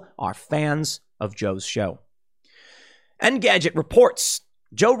people are fans of Joe's show. Engadget reports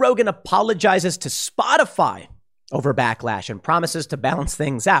Joe Rogan apologizes to Spotify over backlash and promises to balance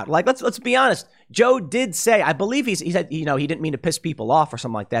things out. Like, let's be honest. Joe did say, I believe he said, he didn't mean to piss people off or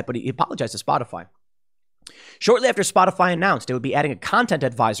something like that, but he apologized to Spotify. Shortly after Spotify announced it would be adding a content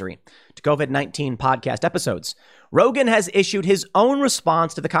advisory to COVID-19 podcast episodes, Rogan has issued his own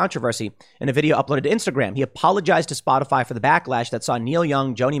response to the controversy in a video uploaded to Instagram. He apologized to Spotify for the backlash that saw Neil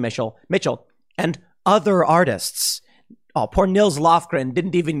Young, Joni Mitchell, and other artists. Oh, poor Nils Lofgren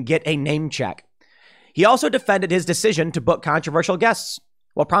didn't even get a name check. He also defended his decision to book controversial guests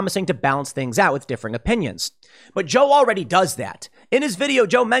while promising to balance things out with differing opinions. But Joe already does that. In his video,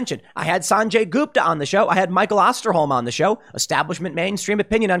 Joe mentioned, I had Sanjay Gupta on the show. I had Michael Osterholm on the show, establishment mainstream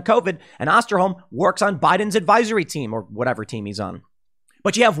opinion on COVID, and Osterholm works on Biden's advisory team or whatever team he's on.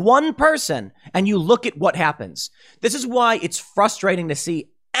 But you have one person and you look at what happens. This is why it's frustrating to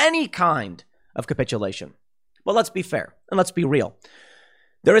see any kind of capitulation. But let's be fair and let's be real.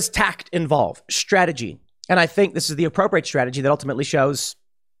 There is tact involved, strategy. And I think this is the appropriate strategy that ultimately shows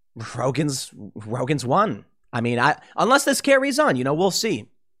Rogan's won. I mean, unless this carries on, we'll see.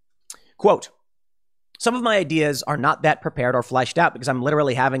 Quote, some of my ideas are not that prepared or fleshed out because I'm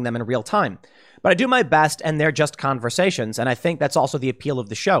literally having them in real time. But I do my best and they're just conversations. And I think that's also the appeal of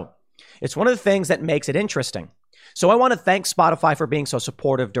the show. It's one of the things that makes it interesting. So I want to thank Spotify for being so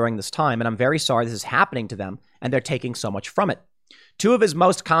supportive during this time. And I'm very sorry this is happening to them and they're taking so much from it. Two of his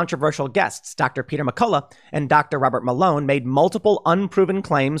most controversial guests, Dr. Peter McCullough and Dr. Robert Malone, made multiple unproven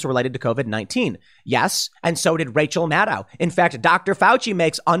claims related to COVID-19. Yes, and so did Rachel Maddow. In fact, Dr. Fauci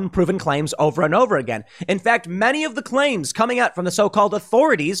makes unproven claims over and over again. In fact, many of the claims coming out from the so-called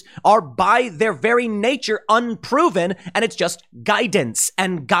authorities are by their very nature unproven, and it's just guidance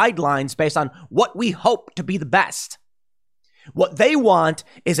and guidelines based on what we hope to be the best. What they want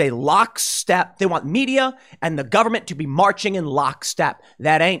is a lockstep. They want media and the government to be marching in lockstep.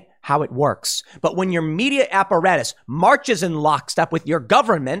 That ain't how it works. But when your media apparatus marches in lockstep with your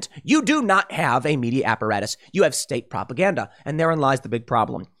government, you do not have a media apparatus. You have state propaganda. And therein lies the big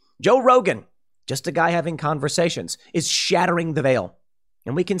problem. Joe Rogan, just a guy having conversations, is shattering the veil.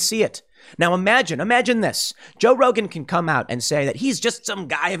 And we can see it. Now imagine this. Joe Rogan can come out and say that he's just some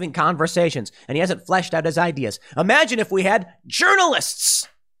guy having conversations and he hasn't fleshed out his ideas. Imagine if we had journalists.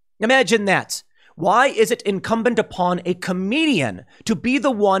 Imagine that. Why is it incumbent upon a comedian to be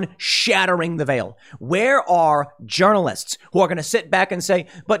the one shattering the veil? Where are journalists who are going to sit back and say,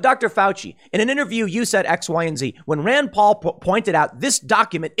 but Dr. Fauci, in an interview, you said X, Y, and Z. When Rand Paul pointed out this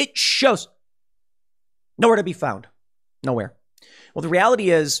document, it shows nowhere to be found. Nowhere. Well, the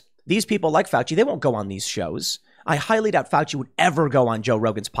reality is these people like Fauci, they won't go on these shows. I highly doubt Fauci would ever go on Joe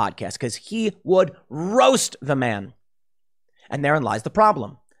Rogan's podcast because he would roast the man. And therein lies the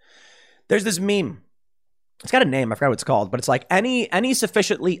problem. There's this meme. It's got a name. I forgot what it's called, but it's like any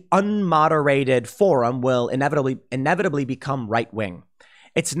sufficiently unmoderated forum will inevitably become right wing.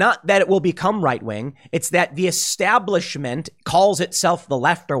 It's not that it will become right wing. It's that the establishment calls itself the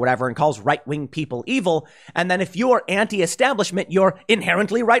left or whatever and calls right wing people evil. And then if you're anti-establishment, you're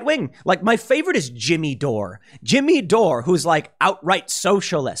inherently right wing. Like my favorite is Jimmy Dore. Jimmy Dore, who's like outright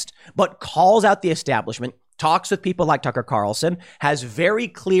socialist, but calls out the establishment, talks with people like Tucker Carlson, has very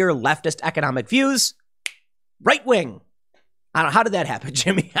clear leftist economic views. Right wing. I don't know. How did that happen,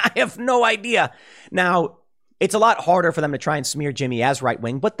 Jimmy? I have no idea. Now, it's a lot harder for them to try and smear Jimmy as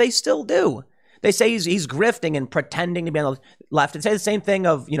right-wing, but they still do. They say he's grifting and pretending to be on the left and say the same thing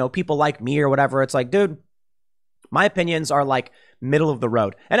of, people like me or whatever. It's like, dude, my opinions are like middle of the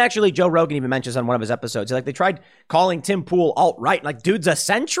road. And actually, Joe Rogan even mentions on one of his episodes, they tried calling Tim Pool alt-right. Like, dude's a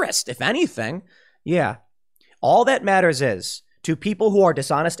centrist, if anything. Yeah. All that matters is to people who are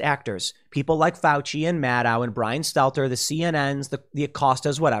dishonest actors, people like Fauci and Maddow and Brian Stelter, the CNNs, the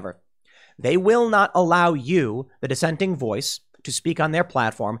Acostas, whatever. They will not allow you, the dissenting voice, to speak on their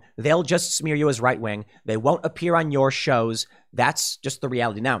platform. They'll just smear you as right-wing. They won't appear on your shows. That's just the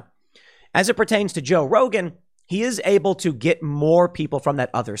reality. Now, as it pertains to Joe Rogan, he is able to get more people from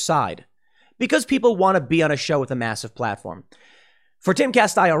that other side because people want to be on a show with a massive platform. For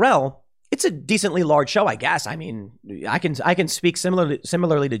Timcast IRL, it's a decently large show, I guess. I mean, I can speak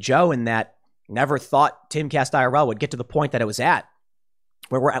similarly to Joe in that never thought Timcast IRL would get to the point that it was at.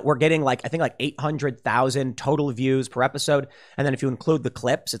 Where we're getting I think 800,000 total views per episode. And then if you include the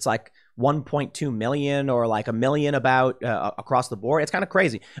clips, it's like 1.2 million or like a million about across the board. It's kind of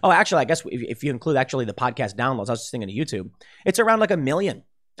crazy. Oh, actually, I guess if you include actually the podcast downloads, I was just thinking of YouTube, it's around like a million.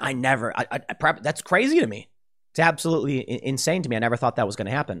 That's crazy to me. It's absolutely insane to me. I never thought that was going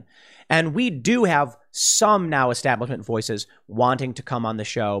to happen. And we do have some now establishment voices wanting to come on the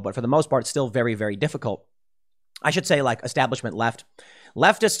show, but for the most part, it's still very, very difficult. I should say like establishment left.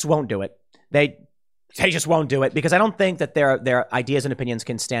 Leftists won't do it. They just won't do it because I don't think that their ideas and opinions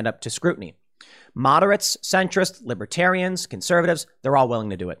can stand up to scrutiny. Moderates, centrists, libertarians, conservatives, they're all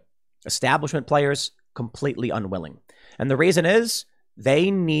willing to do it. Establishment players, completely unwilling. And the reason is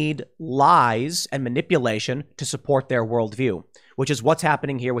they need lies and manipulation to support their worldview, which is what's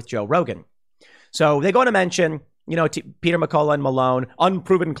happening here with Joe Rogan. So they go to mention, Peter McCullough and Malone,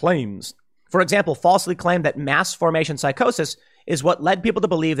 unproven claims. For example, falsely claimed that mass formation psychosis is what led people to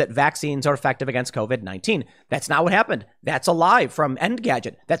believe that vaccines are effective against COVID-19. That's not what happened. That's a lie from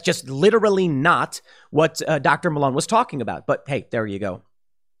Engadget. That's just literally not what Dr. Malone was talking about. But hey, there you go.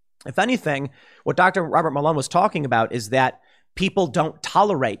 If anything, what Dr. Robert Malone was talking about is that people don't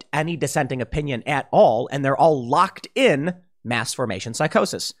tolerate any dissenting opinion at all, and they're all locked in mass formation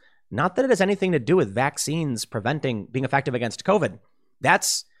psychosis. Not that it has anything to do with vaccines being effective against COVID.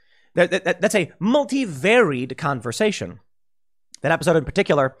 That's a multivariate conversation. That episode in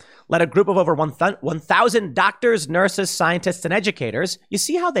particular led a group of over 1,000 doctors, nurses, scientists, and educators. You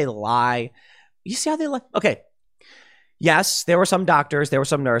see how they lie? Okay. Yes, there were some doctors, there were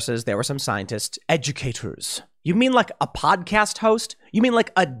some nurses, there were some scientists, educators. You mean like a podcast host? You mean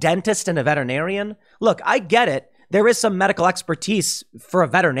like a dentist and a veterinarian? Look, I get it. There is some medical expertise for a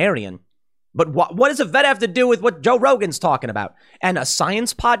veterinarian. But what does a vet have to do with what Joe Rogan's talking about? And a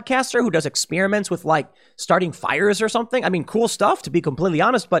science podcaster who does experiments with like starting fires or something? I mean, cool stuff, to be completely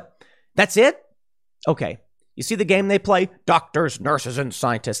honest, but that's it? Okay. You see the game they play? Doctors, nurses, and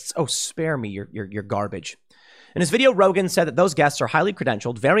scientists. Oh, spare me your garbage. In his video, Rogan said that those guests are highly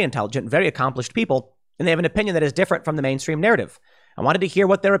credentialed, very intelligent, very accomplished people, and they have an opinion that is different from the mainstream narrative. I wanted to hear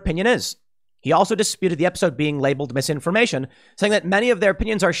what their opinion is. He also disputed the episode being labeled misinformation, saying that many of their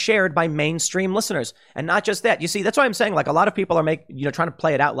opinions are shared by mainstream listeners. And not just that. You see, that's why I'm saying, like, a lot of people are trying to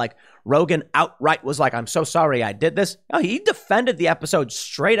play it out like Rogan outright was like, I'm so sorry I did this. Oh, he defended the episode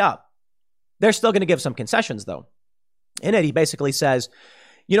straight up. They're still going to give some concessions, though. In it, he basically says,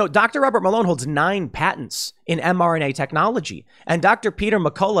 Dr. Robert Malone holds 9 patents in mRNA technology. And Dr. Peter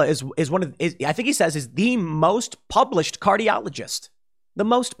McCullough is the most published cardiologist. The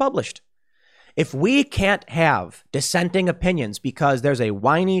most published. If we can't have dissenting opinions because there's a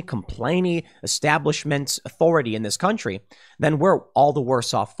whiny, complainy establishment authority in this country, then we're all the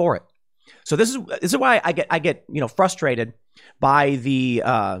worse off for it. So this is why I get frustrated by the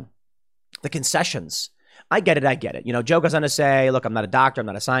concessions. I get it. Joe goes on to say, look, I'm not a doctor, I'm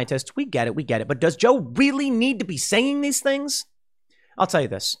not a scientist. We get it. But does Joe really need to be saying these things? I'll tell you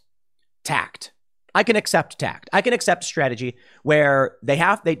this. Tact. I can accept tact. I can accept strategy where they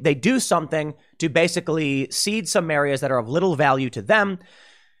do something to basically seed some areas that are of little value to them,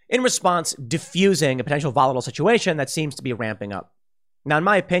 in response, diffusing a potential volatile situation that seems to be ramping up. Now, in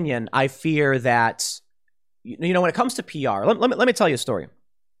my opinion, I fear that, when it comes to PR, let me tell you a story.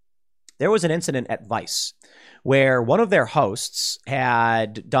 There was an incident at Vice where one of their hosts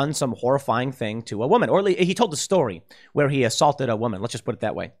had done some horrifying thing to a woman, or he told the story where he assaulted a woman. Let's just put it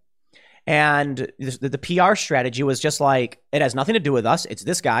that way. And the PR strategy was just like, it has nothing to do with us. It's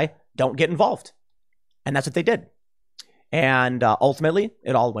this guy. Don't get involved. And that's what they did. And ultimately,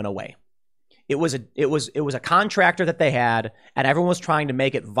 it all went away. It was a contractor that they had, and everyone was trying to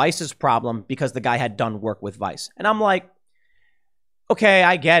make it Vice's problem because the guy had done work with Vice. And I'm like, okay,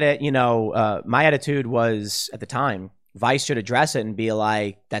 I get it. My attitude was at the time, Vice should address it and be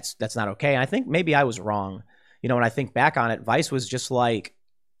like, that's not okay. And I think maybe I was wrong. When I think back on it, Vice was just like,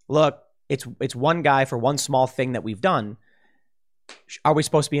 look, it's one guy for one small thing that we've done. Are we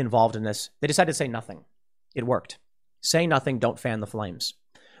supposed to be involved in this? They decided to say nothing. It worked. Say nothing, don't fan the flames.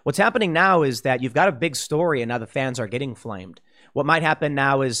 What's happening now is that you've got a big story and now the fans are getting flamed. What might happen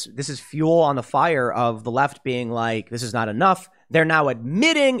now is this is fuel on the fire of the left being like, this is not enough. They're now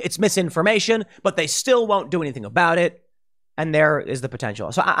admitting it's misinformation, but they still won't do anything about it. And there is the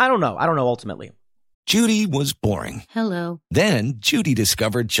potential. So I don't know. I don't know ultimately. Judy was boring. Hello. Then Judy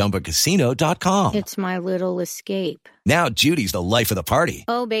discovered ChumbaCasino.com. It's my little escape. Now Judy's the life of the party.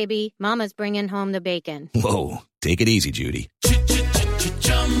 Oh, baby, mama's bringing home the bacon. Whoa, take it easy, Judy.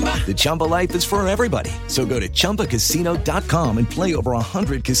 The Chumba life is for everybody. So go to ChumbaCasino.com and play over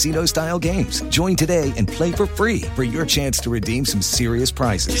 100 casino-style games. Join today and play for free for your chance to redeem some serious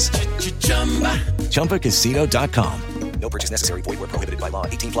prizes. ChumbaCasino.com. No purchase necessary. Void where prohibited by law.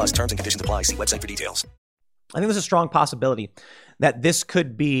 18 plus terms and conditions apply. See website for details. I think there's a strong possibility that this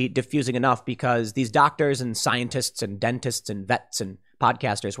could be diffusing enough because these doctors and scientists and dentists and vets and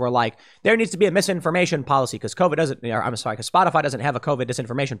podcasters were like, there needs to be a misinformation policy because because Spotify doesn't have a COVID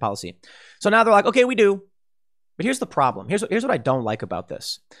disinformation policy. So now they're like, okay, we do. But here's the problem. Here's what I don't like about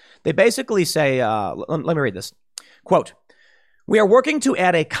this. They basically say, let me read this. Quote, we are working to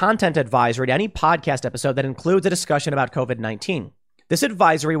add a content advisory to any podcast episode that includes a discussion about COVID-19. This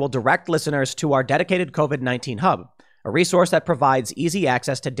advisory will direct listeners to our dedicated COVID-19 hub. a resource that provides easy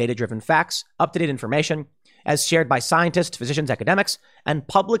access to data-driven facts, up-to-date information, as shared by scientists, physicians, academics, and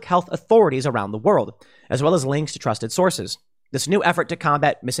public health authorities around the world, as well as links to trusted sources. This new effort to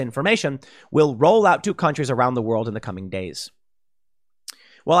combat misinformation will roll out to countries around the world in the coming days.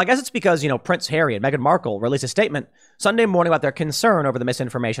 Well, I guess it's because, Prince Harry and Meghan Markle released a statement Sunday morning about their concern over the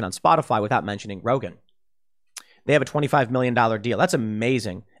misinformation on Spotify without mentioning Rogan. They have a $25 million deal. That's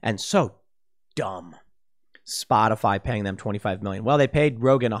amazing and so dumb. Spotify paying them $25 million. Well, they paid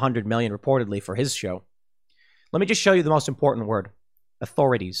Rogan $100 million reportedly for his show. Let me just show you the most important word.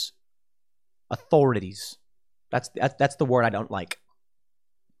 Authorities. Authorities. That's the word I don't like.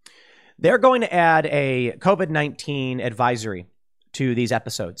 They're going to add a COVID-19 advisory to these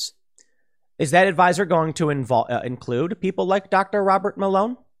episodes. Is that advisor going to include people like Dr. Robert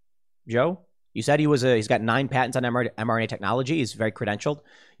Malone? Joe, you said he's got 9 patents on mRNA technology. He's very credentialed.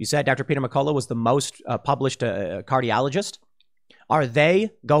 You said Dr. Peter McCullough was the most published cardiologist. Are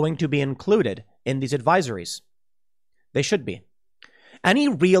they going to be included in these advisories? They should be. Any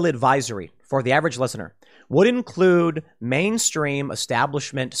real advisory for the average listener would include mainstream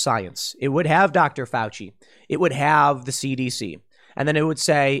establishment science. It would have Dr. Fauci. It would have the CDC. And then it would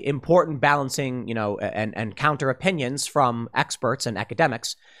say important balancing, and counter opinions from experts and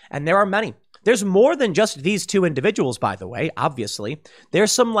academics. And there are many. There's more than just these 2 individuals, by the way, obviously.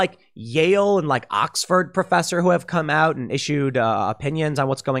 There's some Yale and Oxford professor who have come out and issued opinions on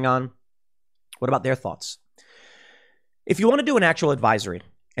what's going on. What about their thoughts? If you want to do an actual advisory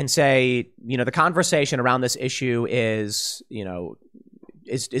and say, the conversation around this issue is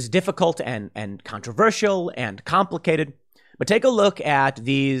difficult and controversial and complicated, but take a look at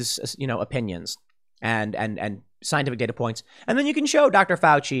these, opinions and scientific data points, and then you can show Dr.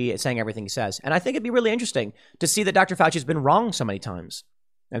 Fauci saying everything he says. And I think it'd be really interesting to see that Dr. Fauci's been wrong so many times.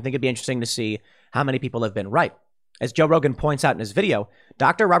 I think it'd be interesting to see how many people have been right. As Joe Rogan points out in his video,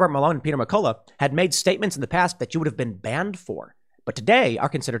 Dr. Robert Malone and Peter McCullough had made statements in the past that you would have been banned for, but today are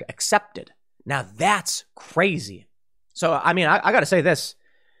considered accepted. Now that's crazy. So, I got to say this.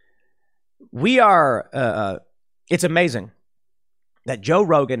 We are, it's amazing that Joe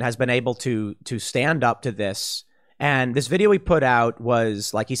Rogan has been able to stand up to this. And this video he put out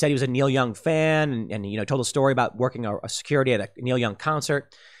was he said he was a Neil Young fan and told a story about working a security at a Neil Young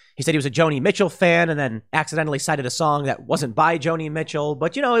concert. He said he was a Joni Mitchell fan and then accidentally cited a song that wasn't by Joni Mitchell.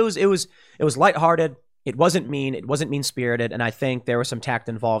 But, it was lighthearted. It wasn't mean. It wasn't mean-spirited. And I think there was some tact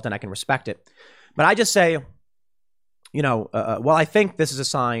involved and I can respect it. But I just say, well, I think this is a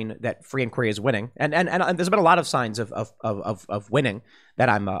sign that free inquiry is winning. And there's been a lot of signs of winning that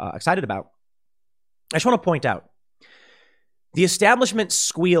I'm excited about. I just want to point out, the establishment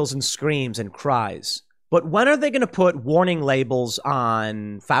squeals and screams and cries. But when are they going to put warning labels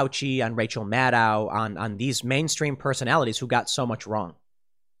on Fauci, on Rachel Maddow, on these mainstream personalities who got so much wrong?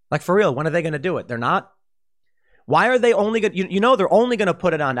 For real, when are they going to do it? They're not. Why are they only going to, they're only going to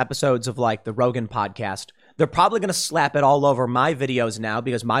put it on episodes of the Rogan podcast. They're probably going to slap it all over my videos now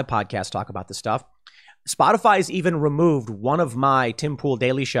because my podcasts talk about this stuff. Spotify's even removed one of my Tim Pool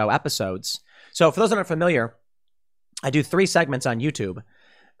Daily Show episodes. So for those that aren't familiar, I do 3 segments on YouTube.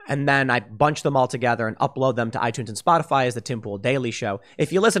 And then I bunch them all together and upload them to iTunes and Spotify as the Tim Pool Daily Show.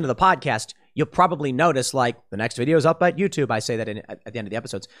 If you listen to the podcast, you'll probably notice the next video is up at YouTube. I say that at the end of the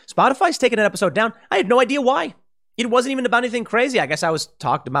episodes. Spotify's taken an episode down. I had no idea why. It wasn't even about anything crazy. I guess I was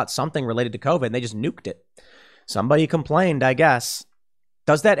talking about something related to COVID and they just nuked it. Somebody complained, I guess.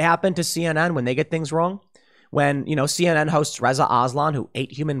 Does that happen to CNN when they get things wrong? When, CNN hosts Reza Aslan, who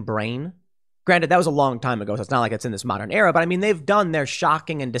ate human brain. Granted, that was a long time ago, so it's not like it's in this modern era, but they've done their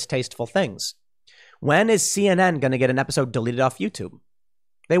shocking and distasteful things. When is CNN going to get an episode deleted off YouTube?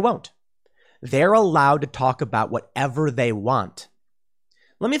 They won't. They're allowed to talk about whatever they want.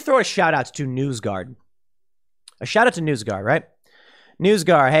 Let me throw a shout out to NewsGuard. A shout out to NewsGuard, right?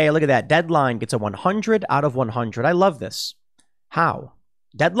 NewsGuard, hey, look at that. Deadline gets a 100 out of 100. I love this. How?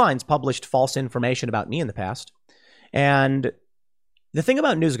 Deadline's published false information about me in the past. And the thing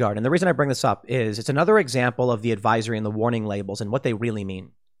about NewsGuard, and the reason I bring this up, is it's another example of the advisory and the warning labels and what they really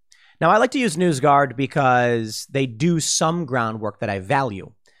mean. Now, I like to use NewsGuard because they do some groundwork that I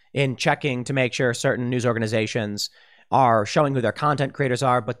value in checking to make sure certain news organizations are showing who their content creators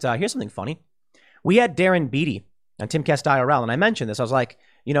are. But here's something funny. We had Darren Beattie on Timcast IRL, and I mentioned this. I was like,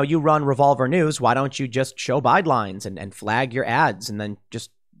 you run Revolver News. Why don't you just show bylines and flag your ads and then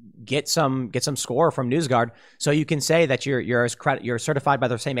just get some score from NewsGuard so you can say that you're certified by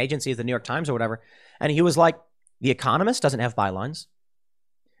the same agency as the New York Times or whatever. And he was like, The Economist doesn't have bylines.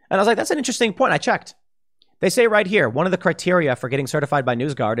 And I was like, that's an interesting point. I checked. They say right here, one of the criteria for getting certified by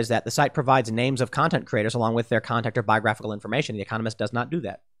NewsGuard is that the site provides names of content creators along with their contact or biographical information. The Economist does not do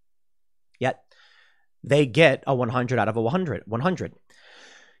that. Yet, they get a 100 out of a 100.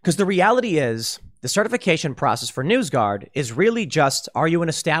 Because the reality is, the certification process for NewsGuard is really just, are you an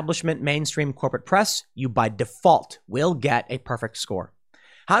establishment mainstream corporate press? You by default will get a perfect score.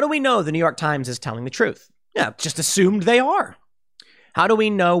 How do we know the New York Times is telling the truth? Yeah, just assumed they are. How do we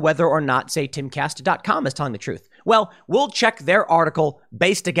know whether or not, say, timcast.com is telling the truth? Well, we'll check their article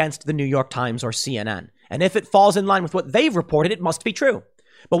based against the New York Times or CNN. And if it falls in line with what they've reported, it must be true.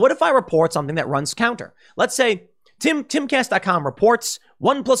 But what if I report something that runs counter? Let's say timcast.com reports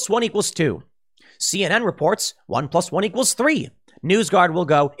 1 + 1 = 2. CNN reports 1 + 1 = 3. NewsGuard will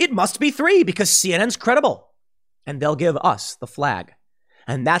go, it must be 3 because CNN's credible. And they'll give us the flag.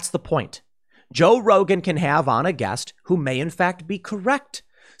 And that's the point. Joe Rogan can have on a guest who may in fact be correct.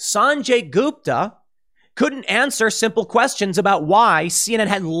 Sanjay Gupta couldn't answer simple questions about why CNN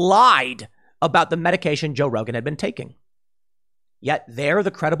had lied about the medication Joe Rogan had been taking. Yet they're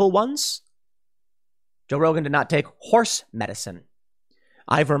the credible ones. Joe Rogan did not take horse medicine.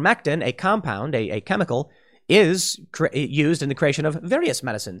 Ivermectin, a compound, a chemical, is used in the creation of various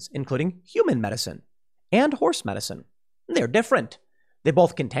medicines, including human medicine and horse medicine. They're different. They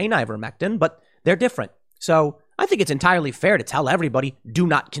both contain ivermectin, but they're different. So I think it's entirely fair to tell everybody, do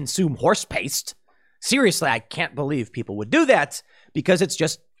not consume horse paste. Seriously, I can't believe people would do that because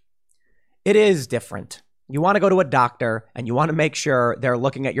it is different. You want to go to a doctor and you want to make sure they're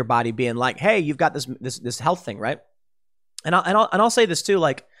looking at your body being like, hey, you've got this health thing, right? And I'll say this too,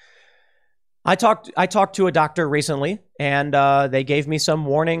 like, I talked to a doctor recently, and they gave me some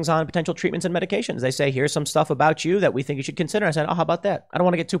warnings on potential treatments and medications. They say, here's some stuff about you that we think you should consider. I said, oh, how about that? I don't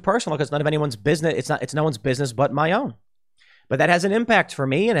want to get too personal because none of anyone's business. It's no one's business but my own. But that has an impact for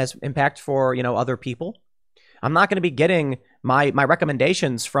me and has impact for, other people. I'm not going to be getting my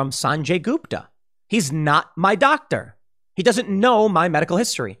recommendations from Sanjay Gupta. He's not my doctor. He doesn't know my medical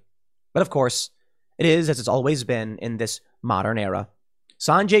history. But of course, it is as it's always been in this modern era.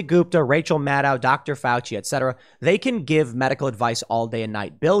 Sanjay Gupta, Rachel Maddow, Dr. Fauci, etc., they can give medical advice all day and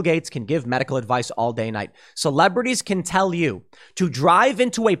night. Bill Gates can give medical advice all day and night. Celebrities can tell you to drive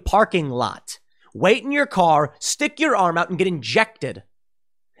into a parking lot, wait in your car, stick your arm out and get injected.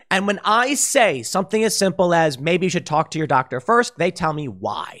 And when I say something as simple as maybe you should talk to your doctor first, they tell me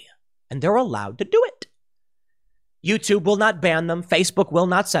why. And they're allowed to do it. YouTube will not ban them. Facebook will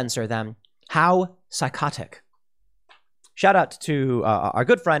not censor them. How psychotic. Shout out to our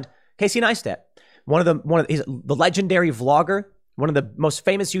good friend, Casey Neistat, he's the legendary vlogger, one of the most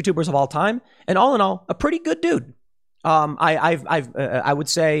famous YouTubers of all time, and all in all, a pretty good dude. I would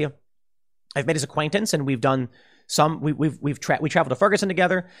say I've made his acquaintance, and we've done some. We traveled to Ferguson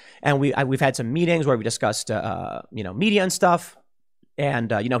together, and we've had some meetings where we discussed media and stuff.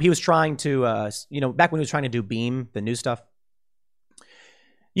 And he was trying to back when he was trying to do Beam, the news stuff.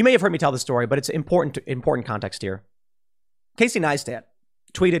 You may have heard me tell the story, but it's important context here. Casey Neistat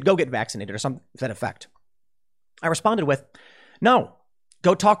tweeted, go get vaccinated or something to that effect. I responded with, no,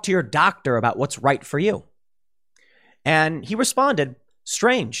 go talk to your doctor about what's right for you. And he responded,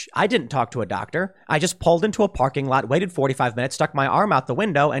 strange, I didn't talk to a doctor. I just pulled into a parking lot, waited 45 minutes, stuck my arm out the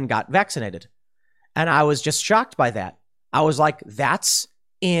window and got vaccinated. And I was just shocked by that. I was like, that's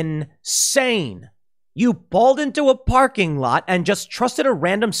insane. You pulled into a parking lot and just trusted a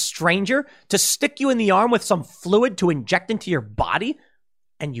random stranger to stick you in the arm with some fluid to inject into your body,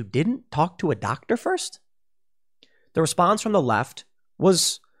 and you didn't talk to a doctor first? The response from the left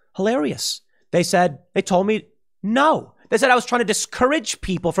was hilarious. They told me no. They said I was trying to discourage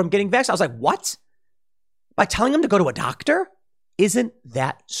people from getting vaccinated. I was like, what? By telling them to go to a doctor? Isn't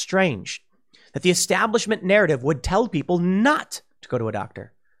that strange? That the establishment narrative would tell people not to go to a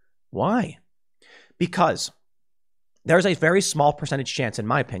doctor. Why? Because there's a very small percentage chance, in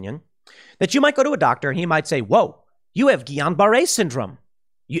my opinion, that you might go to a doctor and he might say, whoa, you have Guillain-Barré syndrome.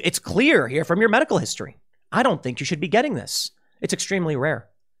 It's clear here from your medical history. I don't think you should be getting this. It's extremely rare.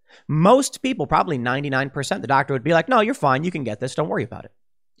 Most people, probably 99%, the doctor would be like, no, you're fine. You can get this. Don't worry about it.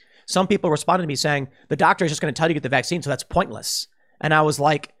 Some people responded to me saying, the doctor is just going to tell you to get the vaccine, so that's pointless. And I was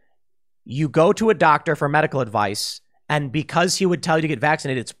like, you go to a doctor for medical advice, and because he would tell you to get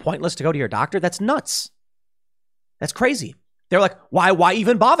vaccinated, it's pointless to go to your doctor? That's nuts. That's crazy. They're like, why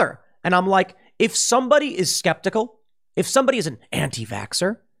even bother? And I'm like, if somebody is skeptical, if somebody is an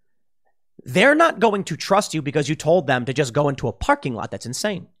anti-vaxxer, they're not going to trust you because you told them to just go into a parking lot. That's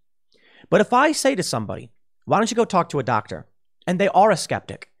insane. But if I say to somebody, why don't you go talk to a doctor? And they are a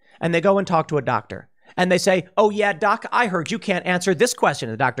skeptic, and they go and talk to a doctor, And they say, oh, yeah, doc, I heard you can't answer this question.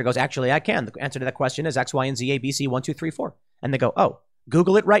 And the doctor goes, actually, I can. The answer to that question is X, Y, and Z, A, B, C, 1, 2, 3, 4. And they go, oh,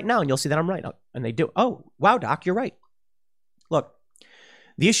 Google it right now and you'll see that I'm right. And they do. Oh, wow, doc, you're right. Look,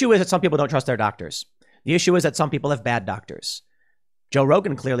 the issue is that some people don't trust their doctors. The issue is that some people have bad doctors. Joe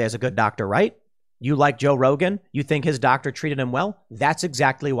Rogan clearly has a good doctor, right? You like Joe Rogan? You think his doctor treated him well? That's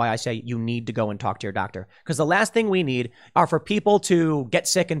exactly why I say you need to go and talk to your doctor. Because the last thing we need are for people to get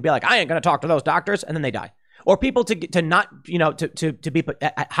sick and be like, I ain't going to talk to those doctors, and then they die. Or people to not, to be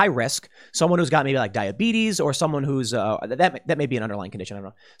at high risk. Someone who's got maybe like diabetes, or someone who's, that may be an underlying condition, I don't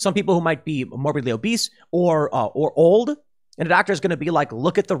know. Some people who might be morbidly obese or old. And a doctor is going to be like,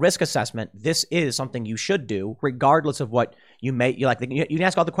 look at the risk assessment. This is something you should do, regardless of what you can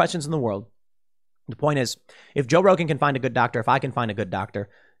ask all the questions in the world. The point is, if Joe Rogan can find a good doctor, if I can find a good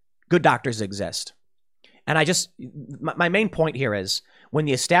doctors exist. And my main point here is when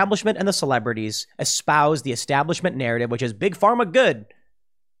the establishment and the celebrities espouse the establishment narrative, which is big pharma good,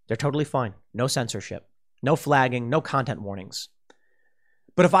 they're totally fine. No censorship, no flagging, no content warnings.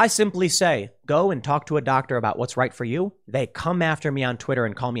 But if I simply say, go and talk to a doctor about what's right for you, they come after me on Twitter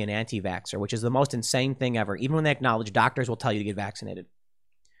and call me an anti-vaxxer, which is the most insane thing ever. Even when they acknowledge doctors will tell you to get vaccinated.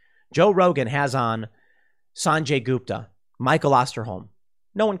 Joe Rogan has on Sanjay Gupta, Michael Osterholm.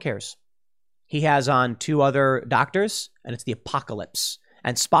 No one cares. He has on 2 other doctors, and it's the apocalypse.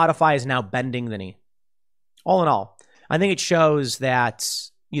 And Spotify is now bending the knee. All in all, I think it shows that,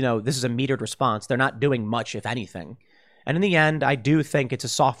 this is a metered response. They're not doing much, if anything. And in the end, I do think it's a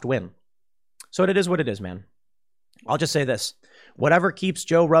soft win. So it is what it is, man. I'll just say this. Whatever keeps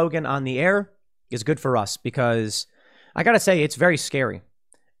Joe Rogan on the air is good for us, because I got to say, it's very scary.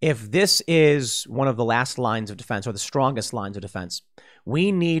 If this is one of the last lines of defense or the strongest lines of defense,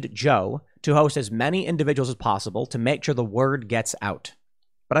 we need Joe to host as many individuals as possible to make sure the word gets out.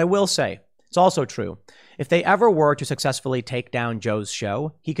 But I will say, it's also true. If they ever were to successfully take down Joe's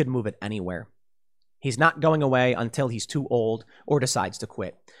show, he could move it anywhere. He's not going away until he's too old or decides to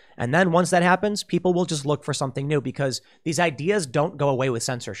quit. And then once that happens, people will just look for something new, because these ideas don't go away with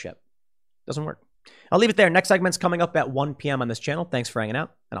censorship. Doesn't work. I'll leave it there. Next segment's coming up at 1 p.m. on this channel. Thanks for hanging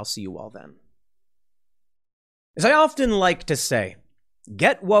out, and I'll see you all then. As I often like to say,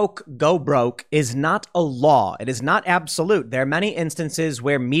 get woke, go broke is not a law. It is not absolute. There are many instances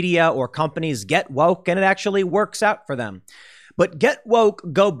where media or companies get woke and it actually works out for them. But get woke,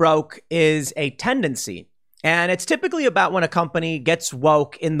 go broke is a tendency. And it's typically about when a company gets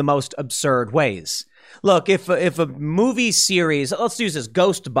woke in the most absurd ways. Look, if a movie series, let's use this,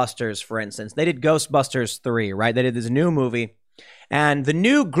 Ghostbusters, for instance. They did Ghostbusters 3, right? They did this new movie. And the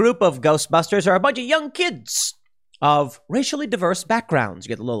new group of Ghostbusters are a bunch of young kids of racially diverse backgrounds. You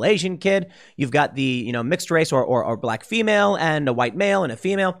get the little Asian kid. You've got the, mixed race or black female and a white male and a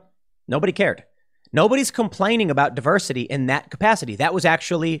female. Nobody cared. Nobody's complaining about diversity in that capacity. That was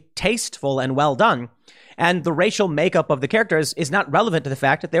actually tasteful and well done. And the racial makeup of the characters is not relevant to the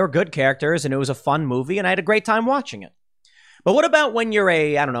fact that they were good characters and it was a fun movie and I had a great time watching it. But what about when you're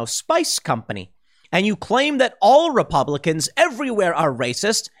a, spice company and you claim that all Republicans everywhere are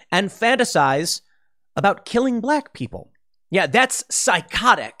racist and fantasize about killing black people? Yeah, that's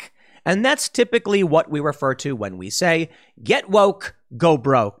psychotic. And that's typically what we refer to when we say, get woke, go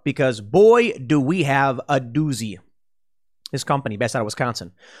broke, because boy, do we have a doozy. This company, based out of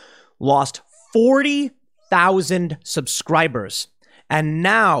Wisconsin, lost 40,000 subscribers. And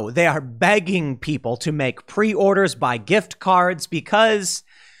now they are begging people to make pre-orders, buy gift cards because,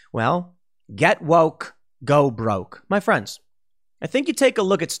 well, get woke, go broke. My friends, I think you take a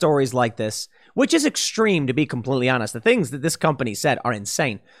look at stories like this, which is extreme, to be completely honest. The things that this company said are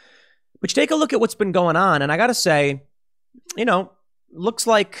insane. But you take a look at what's been going on, and I got to say, looks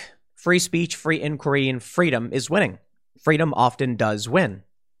like free speech, free inquiry, and freedom is winning. Freedom often does win.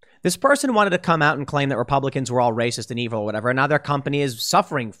 This person wanted to come out and claim that Republicans were all racist and evil or whatever, and now their company is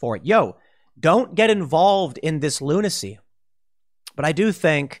suffering for it. Yo, don't get involved in this lunacy. But I do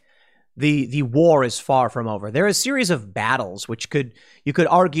think the war is far from over. There is a series of battles which you could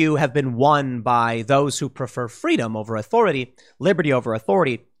argue have been won by those who prefer freedom over authority, liberty over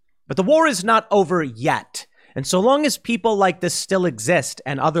authority. But the war is not over yet. And so long as people like this still exist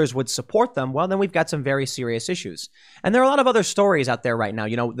and others would support them, well, then we've got some very serious issues. And there are a lot of other stories out there right now.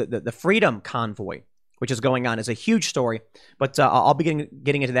 The Freedom Convoy, which is going on, is a huge story. But I'll be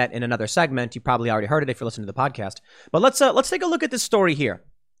getting into that in another segment. You probably already heard it if you're listening to the podcast. But let's take a look at this story here.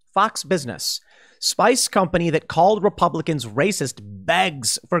 Fox Business. Spice company that called Republicans racist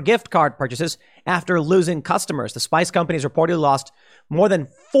begs for gift card purchases after losing customers. The Spice company has reportedly lost more than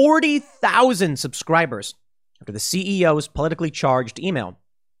 40,000 subscribers after the CEO's politically charged email.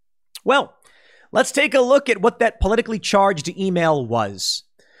 Well, Let's take a look at what that politically charged email was.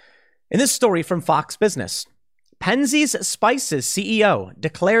 In this story from Fox Business, Penzeys Spices CEO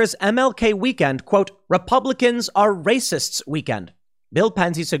declares MLK weekend, quote, Republicans are racists weekend. Bill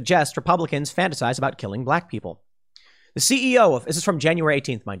Penzeys suggests Republicans fantasize about killing black people. The CEO of, this is from January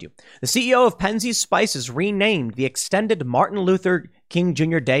 18th, mind you, the CEO of Penzeys Spices renamed the extended Martin Luther King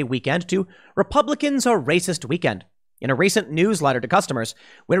Jr. Day weekend to Republicans are Racist Weekend in a recent newsletter to customers,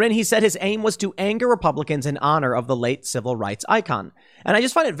 wherein he said his aim was to anger Republicans in honor of the late civil rights icon. And I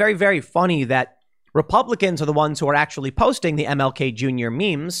just find it very, very funny that Republicans are the ones who are actually posting the MLK Jr.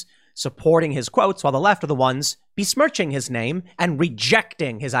 memes, supporting his quotes, while the left are the ones besmirching his name and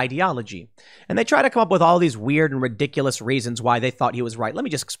rejecting his ideology. And they try to come up with all these weird and ridiculous reasons why they thought he was right. Let me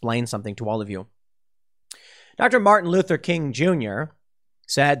just explain something to all of you. Dr. Martin Luther King Jr.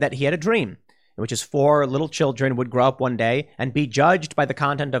 said that he had a dream, in which his 4 little children would grow up one day and be judged by the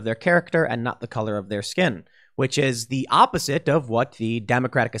content of their character and not the color of their skin, which is the opposite of what the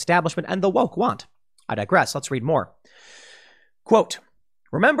Democratic establishment and the woke want. I digress. Let's read more. Quote,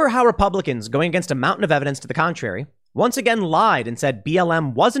 remember how Republicans, going against a mountain of evidence to the contrary, once again lied and said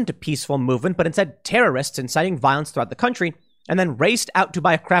BLM wasn't a peaceful movement, but instead terrorists inciting violence throughout the country, and then raced out to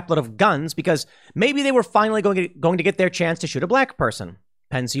buy a crapload of guns because maybe they were finally going to get their chance to shoot a black person.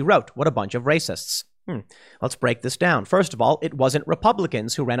 Penzeys wrote, what a bunch of racists. Let's break this down. First of all, it wasn't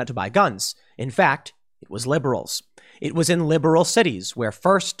Republicans who ran out to buy guns. In fact, it was liberals. It was in liberal cities where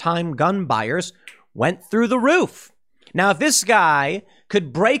first-time gun buyers went through the roof. Now, if this guy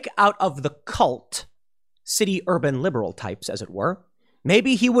could break out of the cult, city urban liberal types, as it were,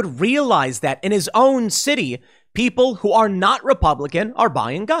 maybe he would realize that in his own city, people who are not Republican are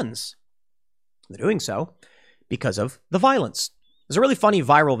buying guns. They're doing so because of the violence. There's a really funny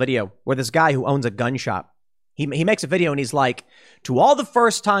viral video where this guy who owns a gun shop, he makes a video and he's like, to all the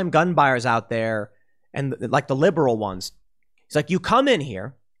first-time gun buyers out there, and like the liberal ones, he's like, you come in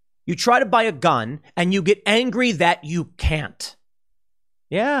here, you try to buy a gun, and you get angry that you can't.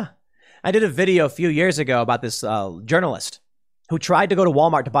 Yeah. I did a video a few years ago about this journalist who tried to go to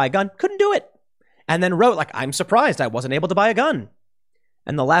Walmart to buy a gun, couldn't do it, and then wrote, like, I'm surprised I wasn't able to buy a gun.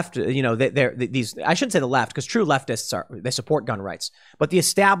 And the left, you know, these, I shouldn't say the left, because true leftists they support gun rights. But the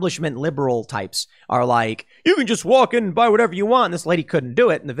establishment liberal types are like, you can just walk in and buy whatever you want. And this lady couldn't do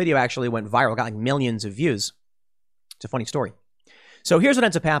it. And the video actually went viral, got like millions of views. It's a funny story. So here's what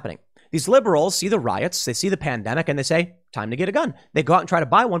ends up happening. These liberals see the riots, they see the pandemic, and they say, time to get a gun. They go out and try to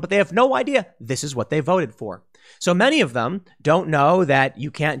buy one, but they have no idea this is what they voted for. So many of them don't know that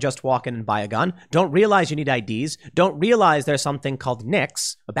you can't just walk in and buy a gun, don't realize you need IDs, don't realize there's something called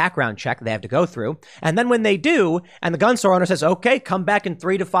NICS, a background check they have to go through. And then when they do, and the gun store owner says, okay, come back in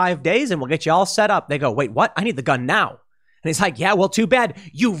 3 to 5 days and we'll get you all set up. They go, wait, what? I need the gun now. And he's like, yeah, well, too bad.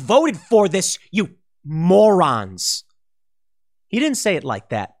 You voted for this, you morons. He didn't say it like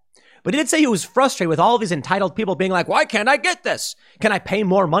that. But he did say he was frustrated with all these entitled people being like, why can't I get this? Can I pay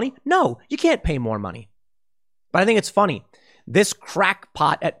more money? No, you can't pay more money. But I think it's funny. This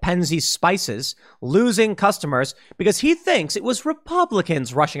crackpot at Penzeys Spices losing customers because he thinks it was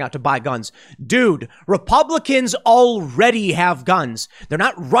Republicans rushing out to buy guns. Dude, Republicans already have guns. They're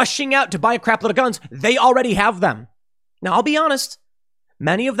not rushing out to buy a crapload of guns. They already have them. Now, I'll be honest.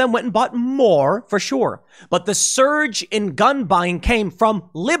 Many of them went and bought more, for sure. But the surge in gun buying came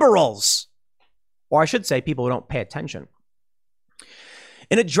from liberals. Or I should say, people who don't pay attention.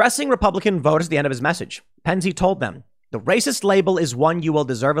 In addressing Republican voters at the end of his message, Penzeys told them, the racist label is one you will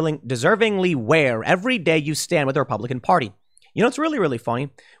deservingly wear every day you stand with the Republican Party. You know, it's really, really funny.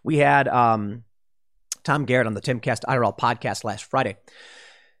 We had Tom Garrett on the Timcast IRL podcast last Friday.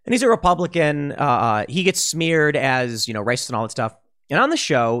 And he's a Republican. He gets smeared as, you know, racist and all that stuff. And on the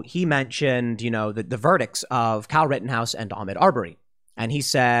show, he mentioned, you know, the verdicts of Kyle Rittenhouse and Ahmaud Arbery. And he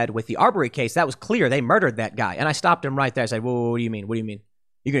said with the Arbery case, that was clear. They murdered that guy. And I stopped him right there. I said, well, what do you mean? What do you mean?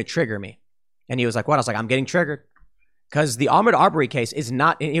 You're going to trigger me. And he was like, what? I was like, I'm getting triggered. Because the Ahmaud Arbery case is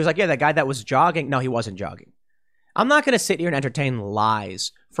not, he was like, yeah, that guy that was jogging. No, he wasn't jogging. I'm not going to sit here and entertain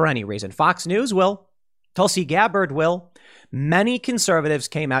lies for any reason. Fox News will. Tulsi Gabbard will. Many conservatives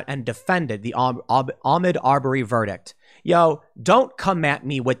came out and defended the Ahmaud Arbery verdict. Yo, don't come at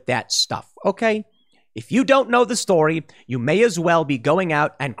me with that stuff, okay? If you don't know the story, you may as well be going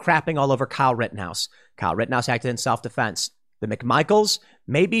out and crapping all over Kyle Rittenhouse. Kyle Rittenhouse acted in self-defense. The McMichaels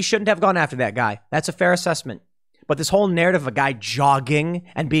maybe shouldn't have gone after that guy. That's a fair assessment. But this whole narrative of a guy jogging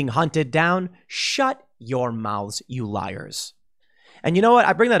and being hunted down, shut your mouths, you liars. And you know what?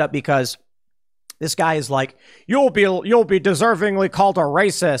 I bring that up because this guy is like, you'll be deservingly called a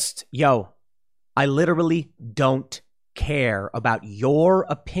racist. Yo, I literally don't care about your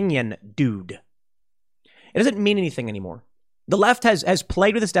opinion, dude. It doesn't mean anything anymore. The left has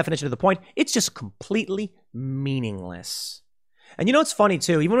played with this definition to the point it's just completely meaningless. And you know what's funny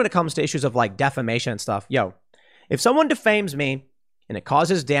too? Even when it comes to issues of like defamation and stuff, if someone defames me and it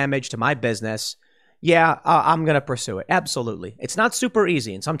causes damage to my business, I'm going to pursue it. Absolutely. It's not super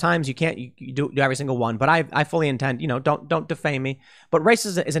easy. And sometimes you can't you do every single one. But I fully intend, don't defame me. But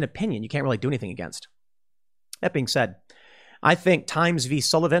racism is an opinion you can't really do anything against. That being said, I think Times v.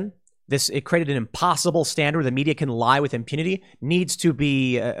 Sullivan, it created an impossible standard where the media can lie with impunity, needs to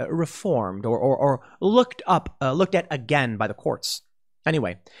be reformed or looked at again by the courts.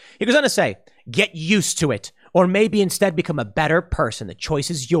 Anyway, he goes on to say, get used to it, or maybe instead become a better person. The choice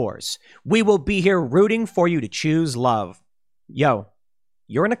is yours. We will be here rooting for you to choose love. You're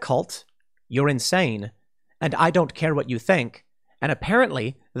in a cult, you're insane, and I don't care what you think. And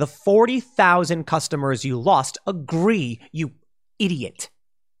apparently, the 40,000 customers you lost agree, you idiot.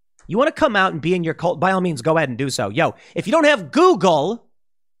 You want to come out and be in your cult? By all means, go ahead and do so. If you don't have Google,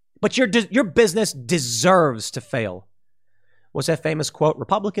 but your business deserves to fail. What's that famous quote?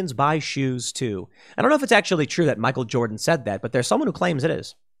 Republicans buy shoes too. I don't know if it's actually true that Michael Jordan said that, but there's someone who claims it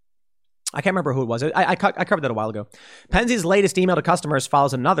is. I can't remember who it was. I covered that a while ago. Penzias' latest email to customers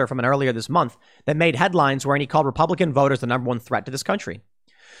follows another from an earlier this month that made headlines wherein he called Republican voters the number one threat to this country.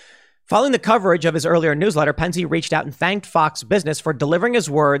 Following the coverage of his earlier newsletter, Penzias reached out and thanked Fox Business for delivering his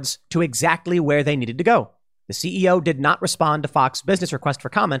words to exactly where they needed to go. The CEO did not respond to Fox Business' request for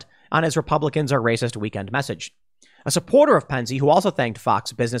comment on his Republicans are racist weekend message. A supporter of Penzias, who also thanked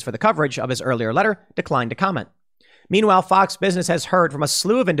Fox Business for the coverage of his earlier letter, declined to comment. Meanwhile, Fox Business has heard from a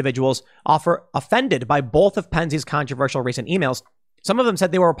slew of individuals offended by both of Penzias' controversial recent emails. Some of them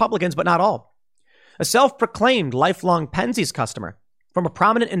said they were Republicans, but not all. A self-proclaimed lifelong Penzias customer from a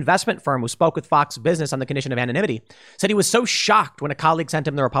prominent investment firm who spoke with Fox Business on the condition of anonymity said he was so shocked when a colleague sent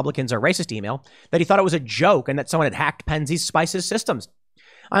him the Republicans are racist email that he thought it was a joke and that someone had hacked Penzias' Spice's systems.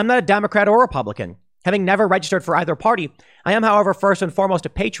 I'm not a Democrat or Republican. Having never registered for either party, I am, however, first and foremost a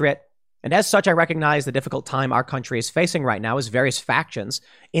patriot, and as such, I recognize the difficult time our country is facing right now as various factions,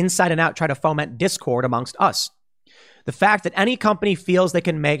 inside and out, try to foment discord amongst us. The fact that any company feels they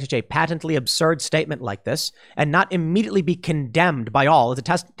can make such a patently absurd statement like this and not immediately be condemned by all is a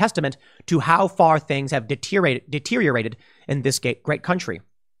testament to how far things have deteriorated in this great country.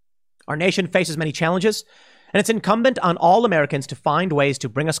 Our nation faces many challenges, and it's incumbent on all Americans to find ways to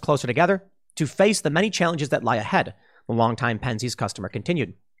bring us closer together, to face the many challenges that lie ahead, the longtime Penzias customer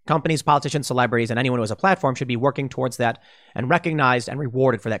continued. Companies, politicians, celebrities, and anyone who has a platform should be working towards that and recognized and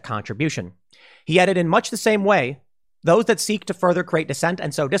rewarded for that contribution. He added, in much the same way, those that seek to further create dissent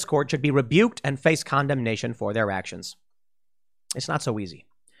and sow discord should be rebuked and face condemnation for their actions. It's not so easy.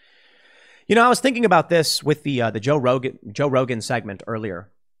 I was thinking about this with the Joe Rogan segment earlier.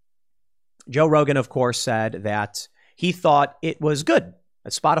 Joe Rogan, of course, said that he thought it was good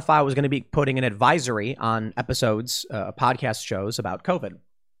that Spotify was going to be putting an advisory on episodes, podcast shows about COVID.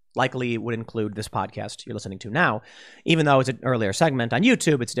 Likely would include this podcast you're listening to now, even though it's an earlier segment. On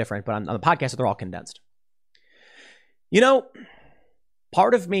YouTube, it's different, but on the podcast, they're all condensed.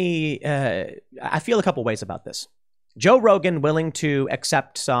 Part of me, I feel a couple ways about this. Joe Rogan willing to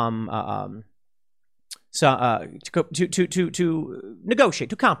accept to negotiate,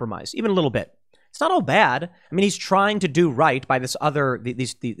 to compromise, even a little bit. It's not all bad. I mean, he's trying to do right by this other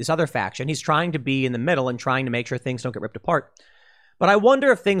faction. He's trying to be in the middle and trying to make sure things don't get ripped apart. But I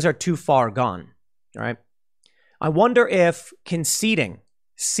wonder if things are too far gone. All right. I wonder if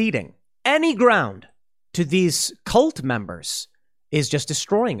ceding any ground to these cult members is just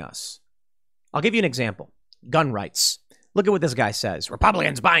destroying us. I'll give you an example. Gun rights. Look at what this guy says.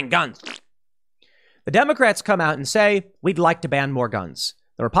 Republicans buying guns. The Democrats come out and say, we'd like to ban more guns.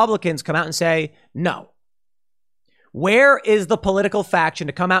 The Republicans come out and say, no. Where is the political faction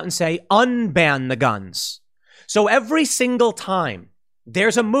to come out and say, unban the guns? So every single time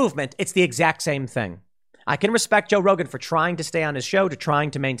there's a movement, it's the exact same thing. I can respect Joe Rogan for trying to stay on his show, to trying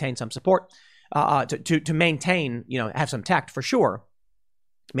to maintain some support, to maintain, have some tact for sure.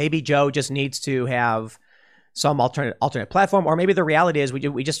 Maybe Joe just needs to have some alternate platform, or maybe the reality is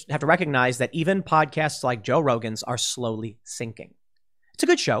we just have to recognize that even podcasts like Joe Rogan's are slowly sinking. It's a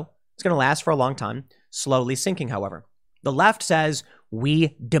good show. It's going to last for a long time. Slowly sinking, however. The left says,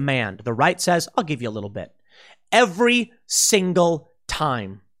 we demand. The right says, I'll give you a little bit. Every single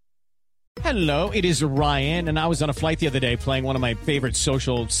time. Hello, it is Ryan, and I was on a flight the other day playing one of my favorite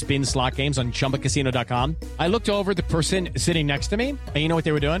social spin slot games on ChumbaCasino.com. I looked over at the person sitting next to me, and you know what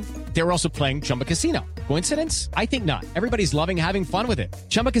they were doing? They were also playing Chumba Casino. Coincidence? I think not. Everybody's loving having fun with it.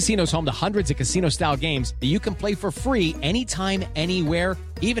 Chumba Casino is home to hundreds of casino-style games that you can play for free anytime, anywhere,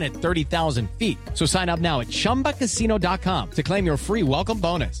 even at 30,000 feet. So sign up now at ChumbaCasino.com to claim your free welcome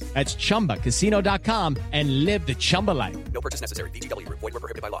bonus. That's ChumbaCasino.com and live the Chumba life. No purchase necessary. VGW. Void where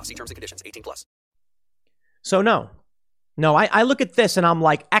prohibited by law. See terms and conditions. 18+. So no, I look at this and I'm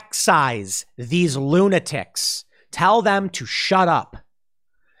like, excise these lunatics. Tell them to shut up.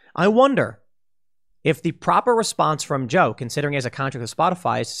 I wonder if the proper response from Joe, considering he has a contract with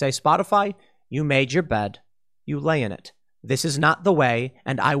Spotify, is to say, Spotify, you made your bed. You lay in it. This is not the way,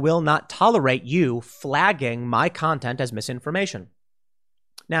 and I will not tolerate you flagging my content as misinformation.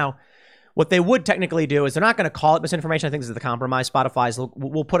 Now, what they would technically do is they're not going to call it misinformation. I think this is the compromise. Spotify's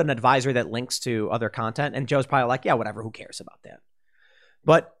will put an advisory that links to other content, and Joe's probably like, yeah, whatever, who cares about that?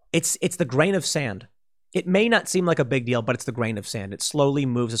 But it's the grain of sand. It may not seem like a big deal, but it's the grain of sand. It slowly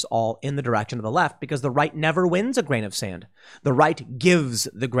moves us all in the direction of the left because the right never wins a grain of sand. The right gives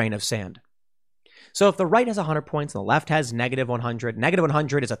the grain of sand. So if the right has 100 points and the left has negative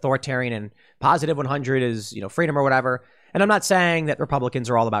 100 is authoritarian and positive 100 is, freedom or whatever. And I'm not saying that Republicans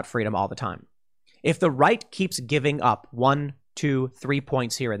are all about freedom all the time. If the right keeps giving up 1, 2, 3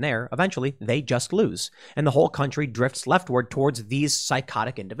 points here and there, eventually they just lose. And the whole country drifts leftward towards these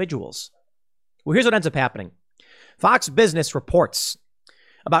psychotic individuals. Well, here's what ends up happening. Fox Business reports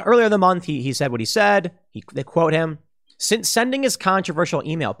about earlier in the month, he said what he said. They quote him. Since sending his controversial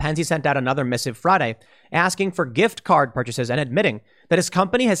email, Penzi sent out another missive Friday asking for gift card purchases and admitting that his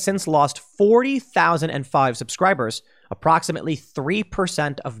company has since lost 40,005 subscribers, approximately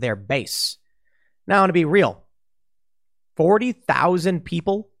 3% of their base. Now, to be real, 40,000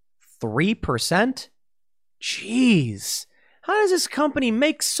 people, 3%? Jeez, how does this company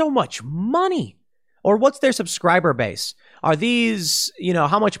make so much money? Or what's their subscriber base? Are these,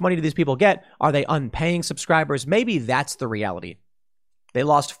 how much money do these people get? Are they unpaying subscribers? Maybe that's the reality. They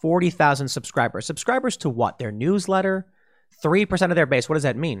lost 40,000 subscribers. Subscribers to what? Their newsletter? 3% of their base. What does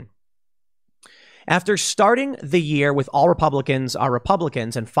that mean? After starting the year with all Republicans are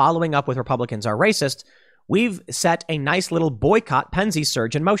Republicans and following up with Republicans are racist, we've set a nice little boycott Penzi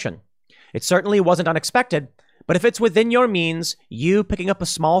surge in motion. It certainly wasn't unexpected, but if it's within your means, you picking up a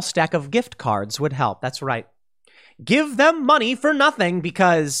small stack of gift cards would help. That's right. Give them money for nothing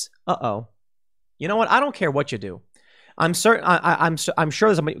because, you know what? I don't care what you do. I'm sure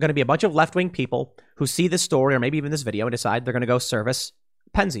there's going to be a bunch of left-wing people who see this story or maybe even this video and decide they're going to go service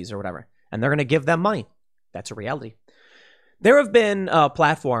Penzies or whatever, and they're going to give them money. That's a reality. There have been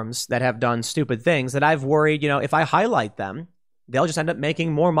platforms that have done stupid things that I've worried, if I highlight them, they'll just end up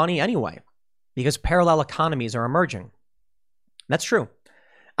making more money anyway because parallel economies are emerging. That's true.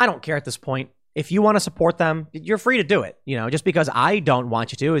 I don't care at this point. If you want to support them, you're free to do it. Just because I don't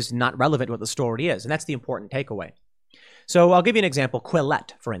want you to is not relevant to what the story is. And that's the important takeaway. So I'll give you an example.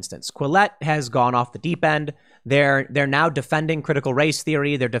 Quillette, for instance. Quillette has gone off the deep end. They're now defending critical race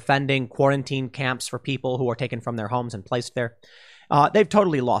theory. They're defending quarantine camps for people who are taken from their homes and placed there. They've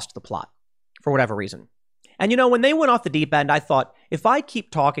totally lost the plot for whatever reason. And, when they went off the deep end, I thought, if I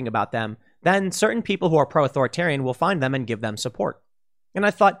keep talking about them, then certain people who are pro-authoritarian will find them and give them support. And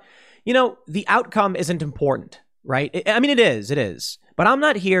I thought, the outcome isn't important, right? It is. But I'm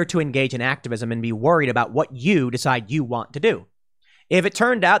not here to engage in activism and be worried about what you decide you want to do. If it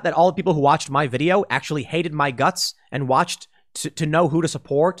turned out that all the people who watched my video actually hated my guts and watched to know who to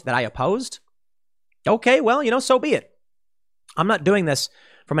support that I opposed, okay, well, so be it. I'm not doing this